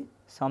found to be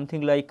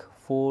something like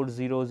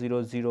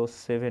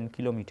 40007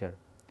 kilometer.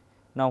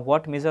 Now,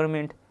 what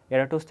measurement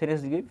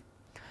Eratosthenes gave?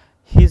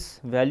 His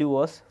value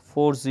was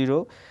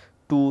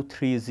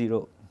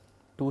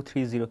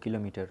 40230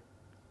 kilometer.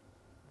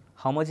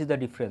 How much is the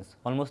difference?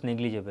 Almost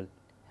negligible,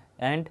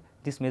 and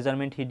this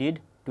measurement he did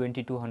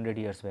 2200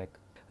 years back.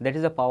 That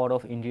is the power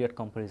of indirect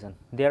comparison.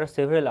 There are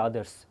several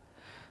others,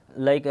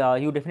 like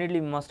you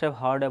definitely must have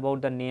heard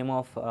about the name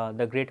of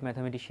the great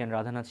mathematician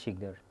Radhanath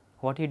Sikdar.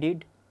 What he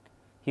did?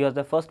 He was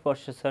the first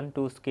person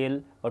to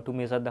scale or to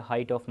measure the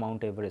height of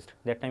Mount Everest.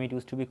 That time it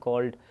used to be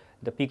called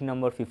the peak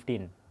number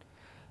 15.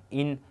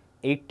 In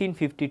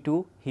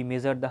 1852, he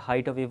measured the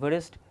height of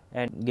Everest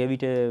and gave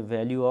it a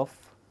value of,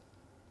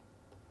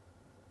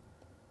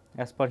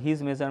 as per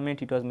his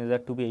measurement, it was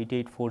measured to be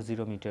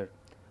 8840 meter.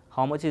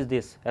 How much is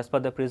this? As per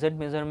the present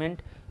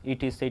measurement,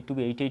 it is said to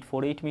be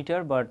 8848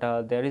 meter, but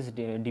there is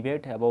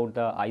debate about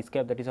the ice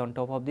cap that is on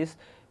top of this.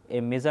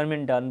 A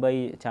measurement done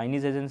by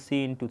Chinese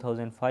agency in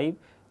 2005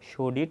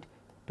 showed it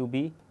to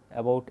be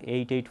about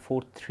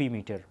 8843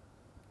 meter.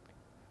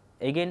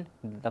 Again,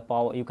 the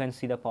power, you can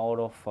see the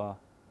power of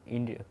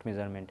indirect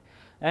measurement,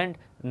 and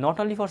not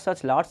only for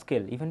such large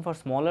scale, even for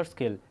smaller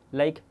scale,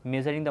 like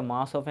measuring the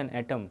mass of an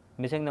atom,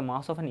 measuring the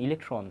mass of an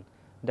electron,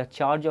 the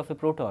charge of a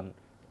proton,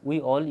 we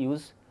all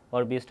use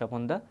or based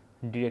upon the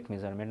direct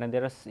measurement, and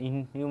there are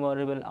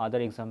innumerable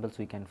other examples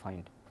we can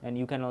find, and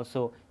you can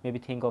also maybe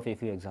think of a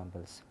few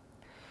examples.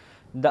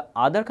 The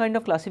other kind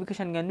of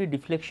classification can be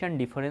deflection,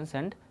 difference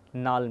and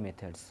null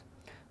methods.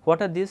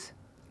 What are these?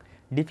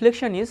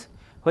 Deflection is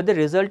where the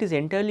result is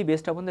entirely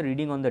based upon the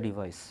reading on the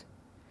device,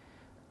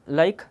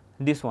 like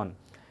this one.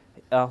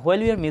 While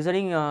we are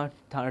measuring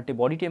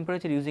body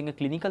temperature using a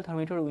clinical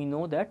thermometer, we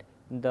know that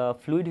the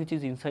fluid which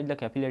is inside the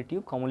capillary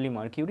tube, commonly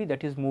mercury,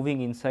 that is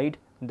moving inside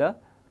the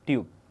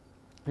tube.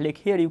 Like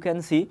here you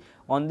can see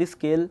on this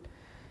scale,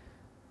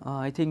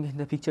 I think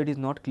the picture is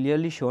not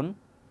clearly shown,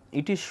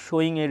 it is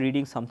showing a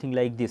reading something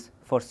like this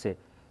for say.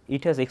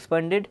 It has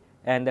expanded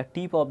and the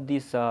tip of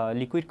this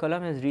liquid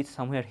column has reached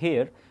somewhere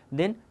here,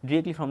 then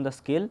directly from the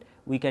scale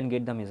we can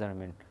get the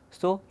measurement.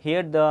 So,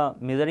 here the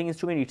measuring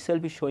instrument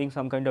itself is showing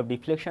some kind of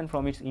deflection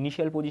from its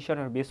initial position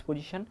or base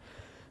position,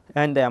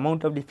 and the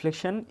amount of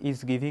deflection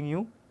is giving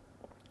you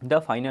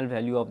the final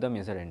value of the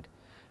measurement.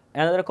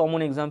 Another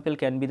common example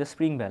can be the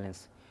spring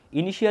balance.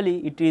 Initially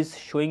it is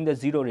showing the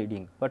 0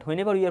 reading, but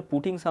whenever we are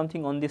putting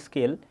something on the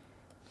scale,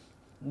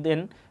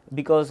 then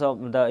because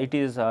of the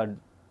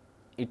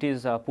it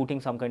is putting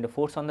some kind of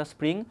force on the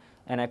spring,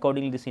 and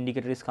accordingly this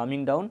indicator is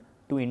coming down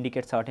to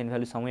indicate certain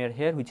value somewhere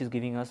here, which is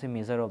giving us a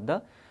measure of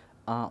the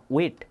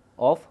weight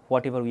of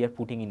whatever we are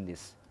putting in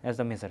this as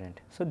the measurement.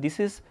 So, this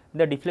is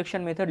the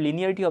deflection method.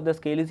 Linearity of the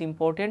scale is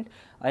important.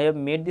 I have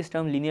made this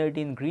term linearity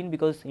in green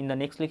because in the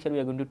next lecture we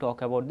are going to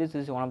talk about this.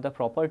 This is one of the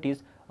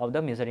properties of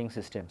the measuring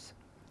systems.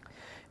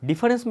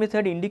 Difference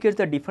method indicates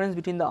the difference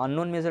between the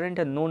unknown measurement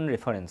and known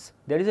reference.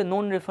 There is a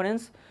known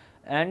reference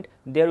and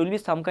there will be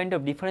some kind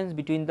of difference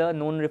between the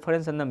known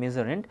reference and the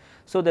measurement.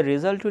 So, the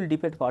result will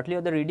depend partly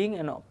on the reading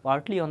and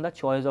partly on the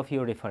choice of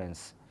your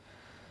reference.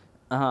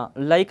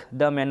 Like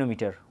the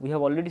manometer, we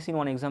have already seen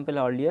one example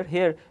earlier.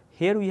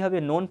 Here we have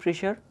a known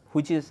pressure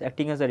which is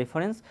acting as a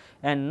reference,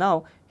 and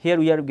now here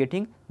we are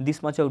getting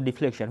this much of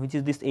deflection, which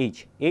is this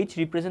H. H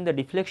represents the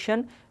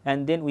deflection,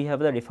 and then we have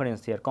the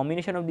reference here.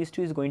 Combination of these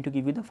two is going to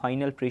give you the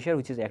final pressure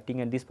which is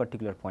acting at this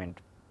particular point,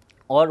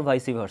 or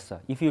vice versa.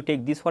 If you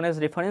take this one as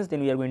reference,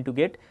 then we are going to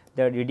get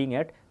the reading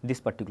at this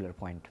particular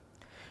point.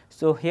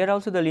 So, here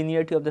also the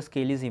linearity of the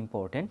scale is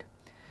important.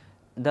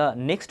 The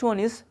next one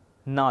is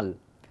null.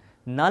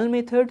 Null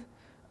method,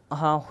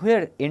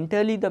 where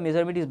entirely the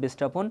measurement is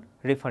based upon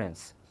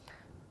reference.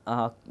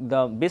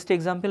 The best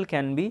example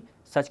can be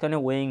such kind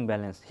of weighing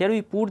balance. Here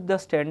we put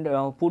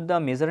the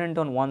measurement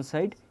on one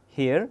side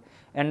here,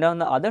 and on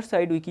the other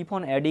side we keep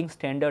on adding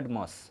standard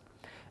mass,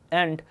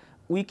 and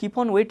we keep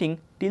on waiting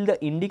till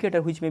the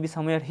indicator, which may be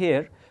somewhere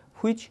here,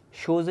 which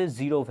shows a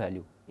 0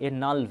 value, a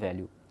null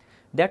value.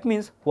 That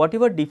means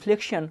whatever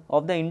deflection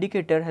of the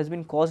indicator has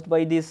been caused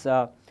by this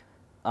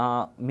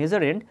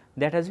measurement,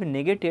 that has been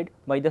negated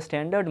by the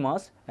standard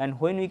mass, and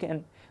when we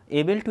can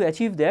able to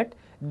achieve that,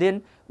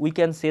 then we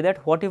can say that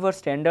whatever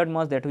standard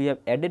mass that we have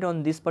added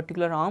on this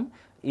particular arm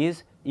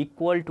is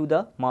equal to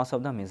the mass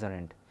of the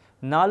measurement.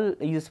 Null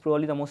is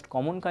probably the most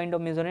common kind of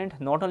measurement.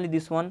 Not only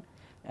this one,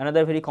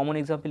 another very common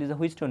example is the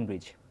Wheatstone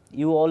bridge.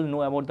 You all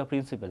know about the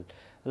principle.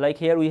 Like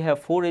here we have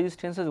 4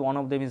 resistances, one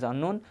of them is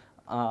unknown,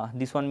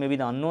 this one may be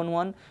the unknown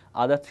one,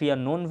 other 3 are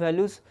known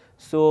values.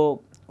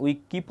 So, we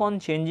keep on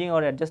changing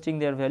or adjusting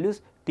their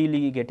values till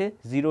we get a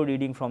 0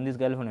 reading from this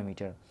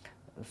galvanometer.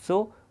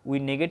 So, we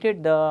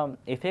negated the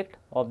effect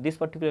of this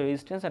particular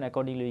resistance, and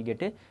accordingly we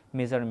get a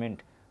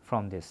measurement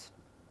from this.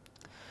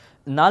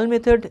 Null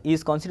method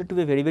is considered to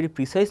be a very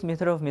precise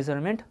method of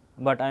measurement,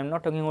 but I am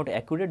not talking about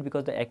accurate,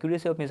 because the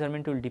accuracy of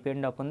measurement will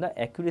depend upon the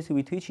accuracy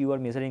with which you are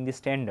measuring the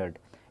standard.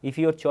 If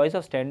your choice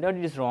of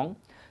standard is wrong,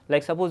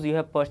 like suppose you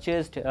have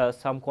purchased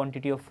some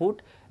quantity of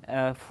fruit,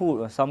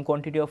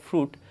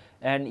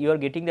 and you are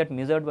getting that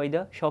measured by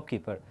the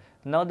shopkeeper.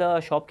 Now, the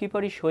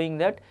shopkeeper is showing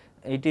that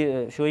it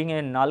is showing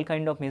a null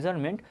kind of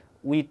measurement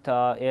with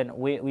a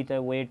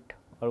weight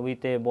or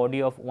with a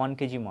body of 1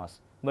 kg mass,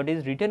 but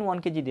is written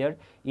 1 kg there.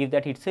 If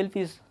that itself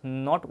is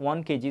not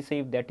 1 kg, say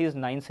if that is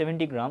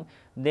 970 gram,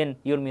 then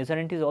your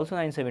measurement is also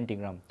 970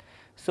 gram.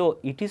 So,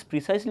 it is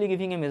precisely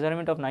giving a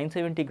measurement of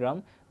 970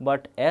 gram,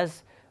 but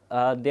as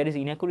there is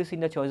inaccuracy in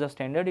the choice of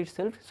standard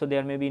itself, so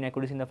there may be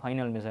inaccuracy in the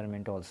final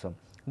measurement also,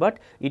 but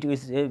it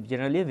is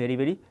generally a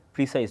very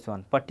precise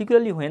one,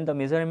 particularly when the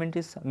measurement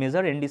is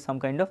some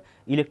kind of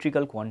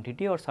electrical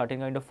quantity or certain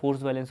kind of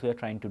force balance we are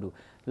trying to do.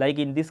 Like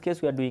in this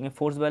case we are doing a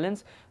force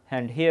balance,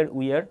 and here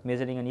we are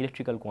measuring an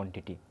electrical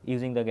quantity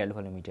using the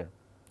galvanometer.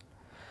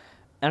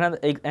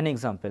 An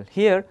example,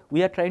 here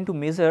we are trying to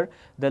measure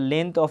the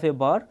length of a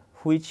bar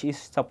which is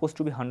supposed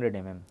to be 100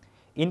 mm.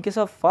 In case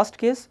of first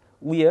case,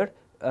 we are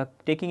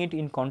taking it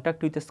in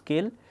contact with a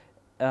scale,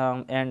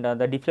 and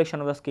the deflection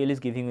of the scale is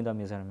giving you the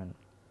measurement.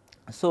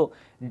 So,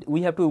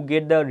 we have to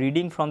get the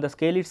reading from the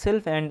scale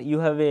itself, and you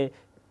have a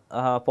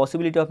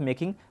possibility of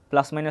making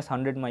plus minus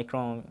 100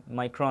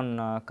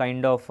 micron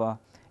kind of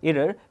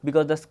error,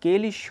 because the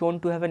scale is shown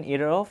to have an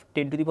error of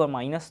 10 to the power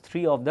minus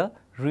 3 of the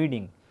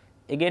reading.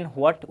 Again,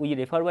 what we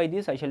refer by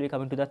this, I shall be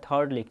coming to the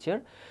third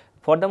lecture.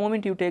 For the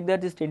moment, you take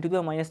that this 10 to the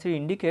power minus 3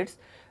 indicates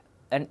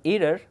an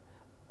error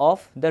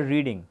of the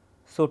reading.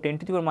 So, 10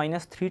 to the power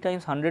minus 3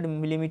 times 100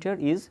 millimeter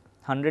is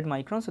 100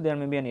 micron. So, there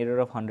may be an error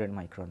of 100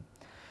 micron.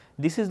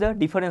 This is the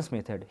difference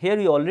method. Here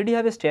we already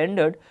have a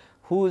standard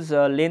whose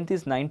length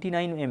is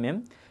 99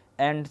 mm,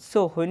 and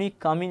so when we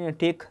come in and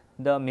take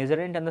the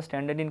measurement and the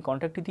standard in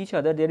contact with each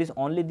other, there is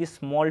only this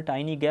small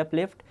tiny gap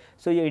left.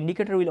 So, your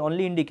indicator will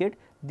only indicate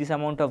this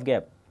amount of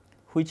gap,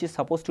 which is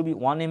supposed to be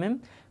 1 mm,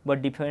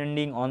 but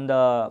depending on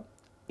the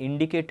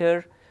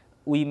indicator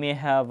we may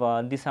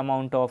have this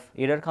amount of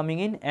error coming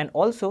in, and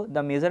also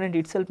the measurement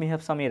itself may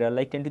have some error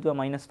like 10 to the power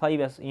minus 5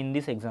 as in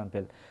this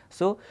example.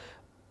 So,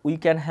 we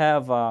can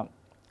have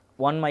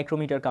 1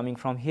 micrometer coming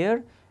from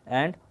here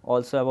and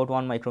also about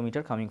 1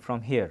 micrometer coming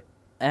from here.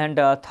 And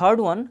third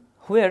one,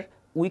 where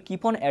we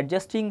keep on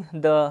adjusting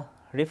the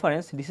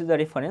reference, this is the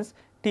reference,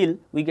 till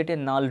we get a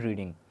null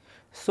reading.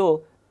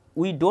 So,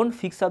 we do not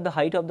fix up the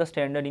height of the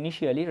standard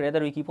initially, rather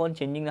we keep on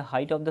changing the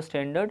height of the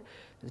standard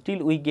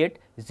till we get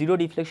 0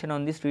 deflection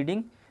on this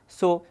reading.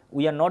 So,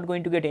 we are not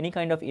going to get any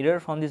kind of error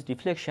from this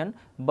deflection,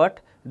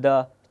 but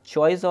the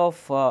choice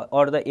of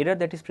or the error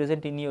that is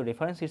present in your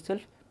reference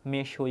itself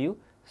may show you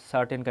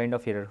certain kind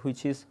of error,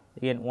 which is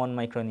again 1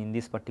 micron in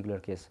this particular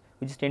case,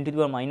 which is 10 to the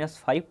power minus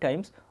 5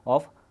 times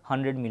of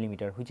 100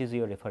 millimeter, which is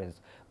your reference,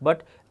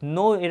 but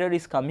no error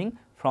is coming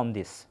from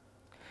this.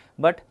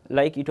 But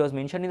like it was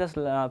mentioned in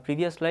the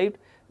previous slide,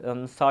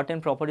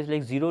 certain properties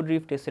like zero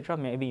drift etc.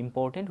 may be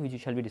important, which we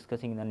shall be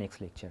discussing in the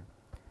next lecture.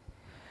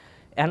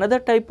 Another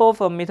type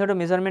of method of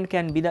measurement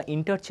can be the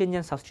interchange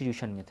and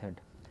substitution method.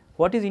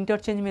 What is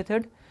interchange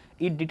method?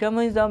 It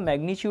determines the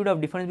magnitude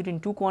of difference between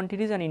two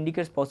quantities and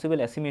indicates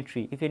possible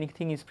asymmetry if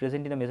anything is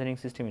present in the measuring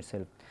system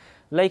itself.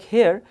 Like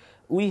here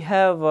we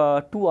have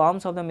two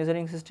arms of the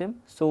measuring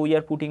system. So, we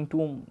are putting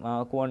two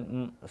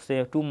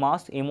say two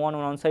mass m1 on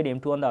one side,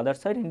 m2 on the other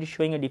side, and it is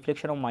showing a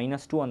deflection of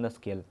 -2 on the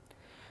scale.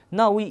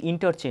 Now, we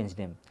interchange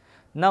them.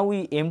 Now,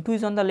 m2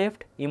 is on the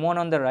left, m1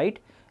 on the right,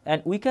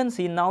 and we can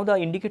see now the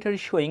indicator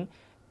is showing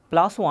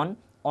 +1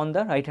 on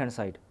the right hand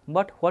side,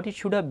 but what it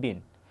should have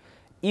been.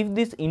 If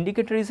this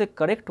indicator is a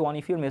correct one,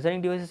 if your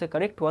measuring device is a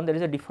correct one, there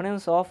is a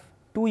difference of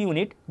 2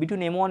 unit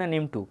between m1 and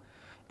m2,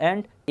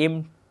 and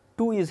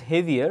m2 is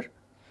heavier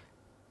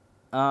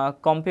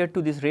compared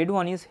to this red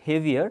one is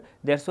heavier,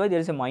 that is why there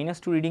is a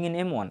 -2 reading in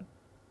m1.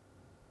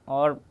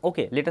 Or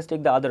okay, let us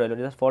take the other value,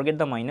 let us forget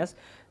the minus,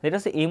 let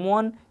us say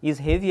m1 is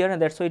heavier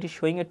and that is why it is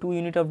showing a 2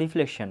 unit of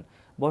deflection,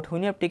 but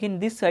when you have taken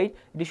this side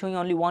it is showing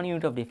only 1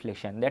 unit of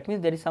deflection. That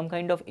means there is some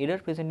kind of error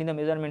present in the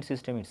measurement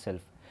system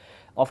itself.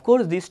 Of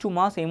course, these two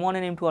mass m1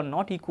 and m2 are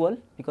not equal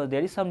because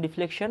there is some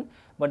deflection,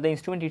 but the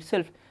instrument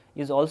itself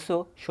is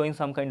also showing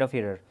some kind of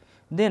error.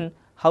 Then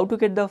how to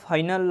get the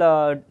final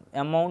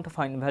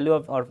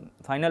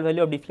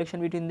value of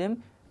deflection between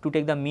them? To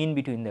take the mean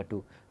between the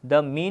two.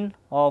 The mean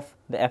of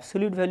the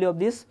absolute value of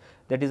this,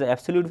 that is the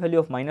absolute value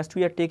of -2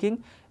 we are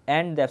taking,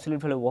 and the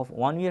absolute value of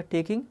 1 we are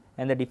taking,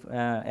 and the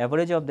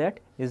average of that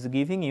is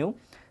giving you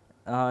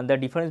the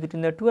difference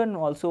between the two, and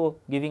also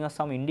giving us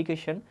some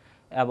indication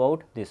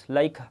about this.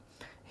 Like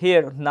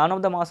here none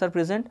of the mass are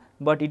present,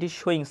 but it is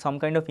showing some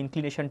kind of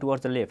inclination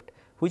towards the left,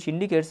 which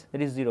indicates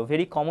there is 0.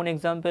 Very common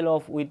example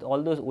of with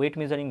all those weight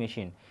measuring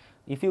machine.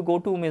 If you go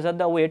to measure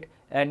the weight,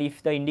 and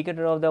if the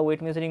indicator of the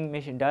weight measuring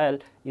machine dial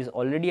is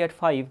already at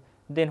 5,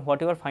 then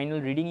whatever final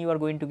reading you are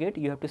going to get,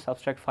 you have to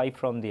subtract 5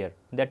 from there.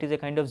 That is a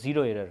kind of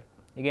 0 error.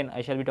 Again,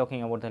 I shall be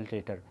talking about that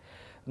later.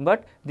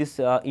 But this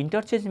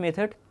interchange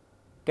method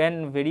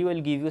can very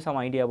well give you some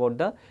idea about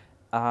the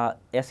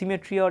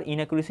asymmetry or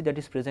inaccuracy that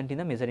is present in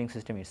the measuring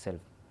system itself.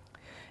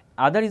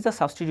 Other is the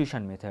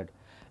substitution method.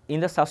 In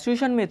the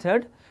substitution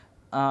method,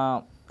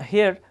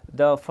 here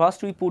the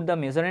first we put the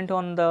measurement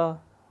on the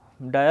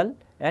dial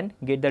and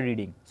get the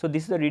reading. So,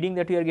 this is the reading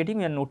that we are getting,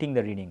 we are noting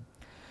the reading,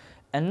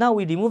 and now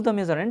we remove the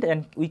measurement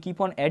and we keep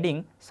on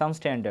adding some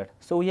standard.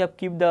 So, we have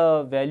keep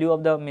the value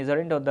of the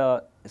measurement or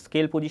the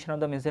scale position of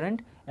the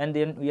measurement, and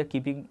then we are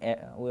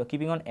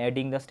keeping on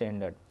adding the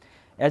standard.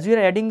 As we are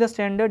adding the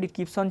standard, it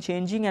keeps on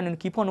changing and we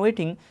keep on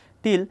waiting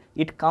till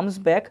it comes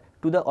back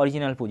to the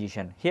original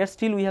position. Here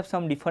still we have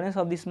some difference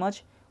of this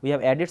much, we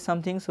have added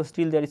something, so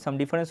still there is some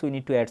difference, we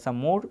need to add some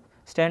more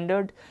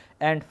standard,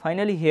 and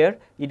finally here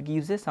it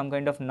gives us some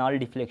kind of null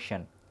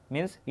deflection,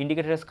 means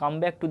indicator has come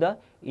back to the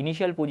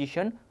initial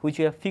position which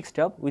we have fixed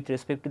up with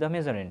respect to the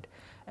measurement.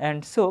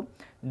 And so,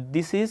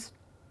 this is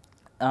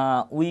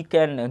we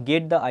can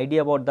get the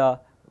idea about the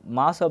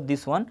mass of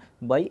this one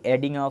by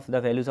adding up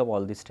the values of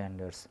all these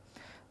standards.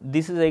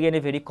 This is again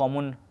a very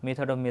common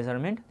method of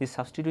measurement, this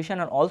substitution,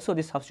 and also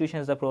this substitution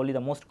is probably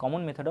the most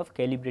common method of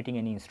calibrating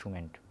any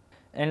instrument.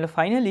 And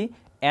finally,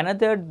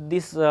 another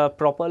this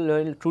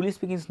truly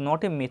speaking is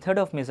not a method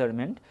of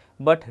measurement,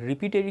 but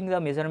repeating the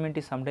measurement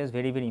is sometimes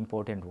very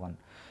important one,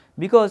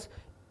 because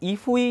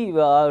if we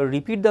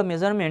repeat the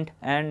measurement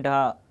and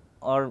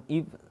or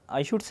if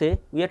I should say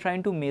we are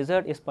trying to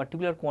measure a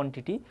particular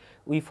quantity,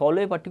 we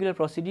follow a particular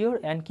procedure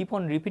and keep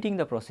on repeating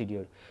the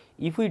procedure.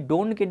 If we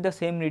do not get the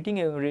same reading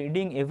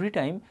every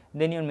time,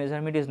 then your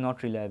measurement is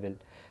not reliable.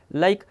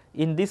 Like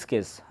in this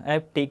case, I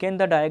have taken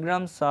the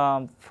diagrams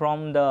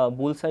from the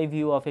bullseye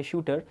view of a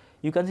shooter.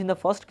 You can see in the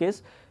first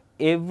case,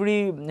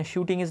 every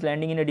shooting is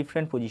landing in a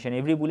different position,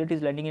 every bullet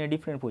is landing in a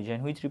different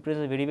position, which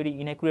represents a very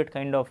inaccurate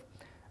kind of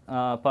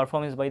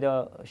performance by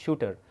the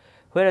shooter.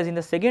 Whereas in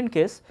the second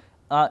case,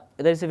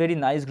 there is a very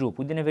nice group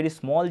within a very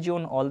small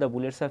zone, all the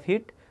bullets have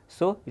hit.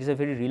 So, it is a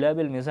very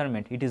reliable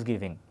measurement it is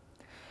giving,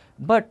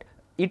 but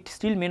it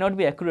still may not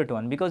be accurate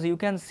one, because you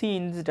can see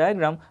in this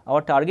diagram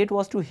our target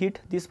was to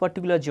hit this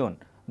particular zone,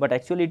 but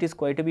actually it is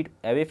quite a bit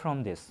away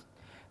from this.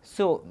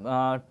 So,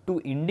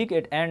 to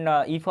indicate, and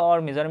if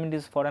our measurement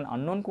is for an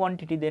unknown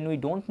quantity, then we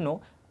do not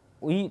know,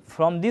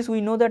 from this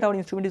we know that our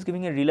instrument is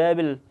giving a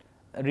reliable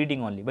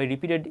reading only by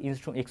repeated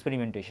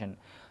experimentation.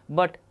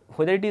 But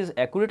whether it is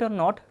accurate or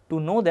not, to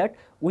know that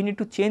we need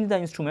to change the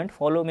instrument,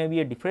 follow maybe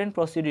a different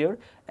procedure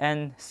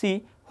and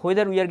see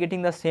whether we are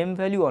getting the same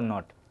value or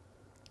not.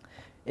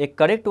 A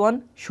correct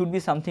one should be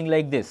something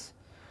like this.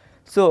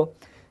 So,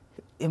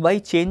 by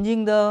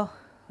changing the,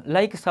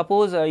 like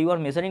suppose you are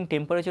measuring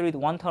temperature with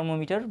one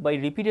thermometer, by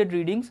repeated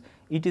readings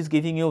it is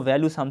giving you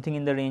value something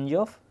in the range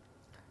of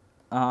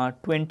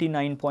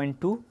 29.2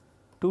 to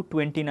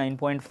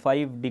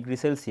 29.5 degree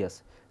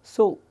Celsius.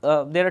 So,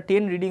 there are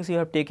 10 readings you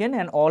have taken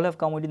and all have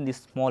come within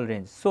this small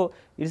range. So,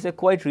 it is a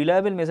quite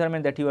reliable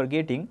measurement that you are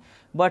getting,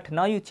 but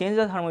now you change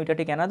the thermometer,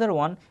 take another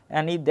one,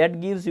 and if that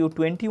gives you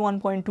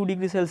 21.2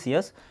 degree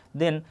Celsius,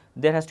 then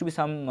there has to be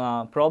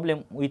some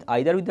problem with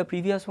either with the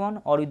previous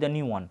one or with the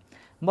new one.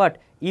 But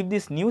if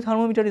this new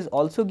thermometer is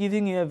also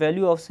giving you a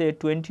value of say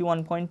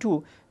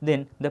 21.2,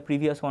 then the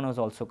previous one was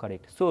also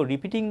correct. So,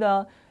 repeating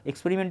the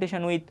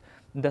experimentation with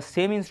the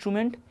same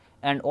instrument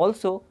and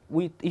also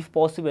with, if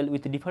possible,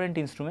 with different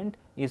instrument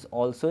is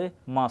also a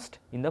must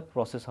in the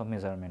process of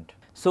measurement.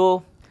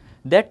 So,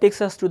 that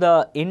takes us to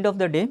the end of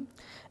the day.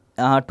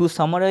 To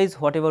summarize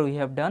whatever we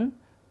have done,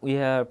 we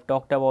have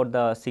talked about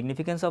the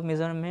significance of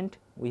measurement,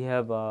 we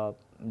have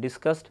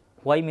discussed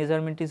why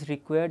measurement is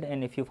required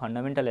and a few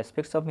fundamental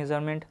aspects of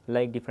measurement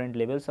like different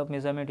levels of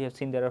measurement. You have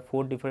seen there are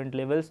 4 different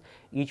levels,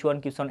 each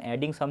one keeps on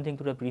adding something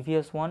to the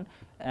previous one,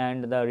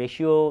 and the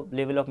ratio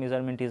level of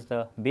measurement is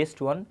the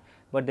best one,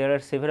 but there are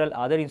several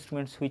other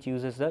instruments which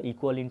uses the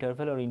equal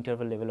interval or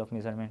interval level of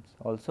measurements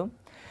also.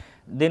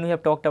 Then we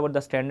have talked about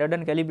the standard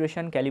and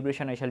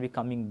calibration I shall be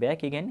coming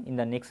back again in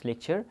the next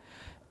lecture,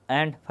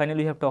 and finally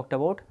we have talked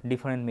about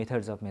different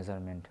methods of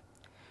measurement.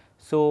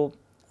 So,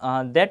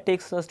 that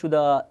takes us to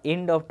the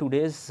end of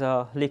today's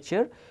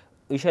lecture.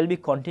 We shall be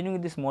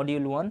continuing this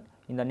module 1.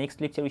 In the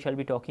next lecture, we shall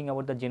be talking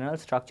about the general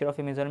structure of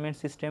a measurement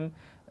system,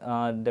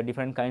 the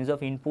different kinds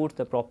of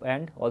inputs,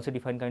 and also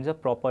different kinds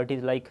of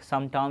properties, like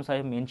some terms I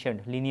have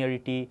mentioned,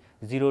 linearity,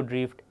 zero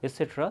drift,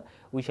 etc.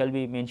 We shall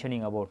be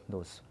mentioning about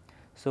those.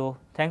 So,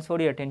 thanks for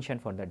your attention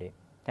for the day.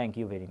 Thank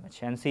you very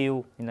much and see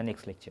you in the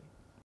next lecture.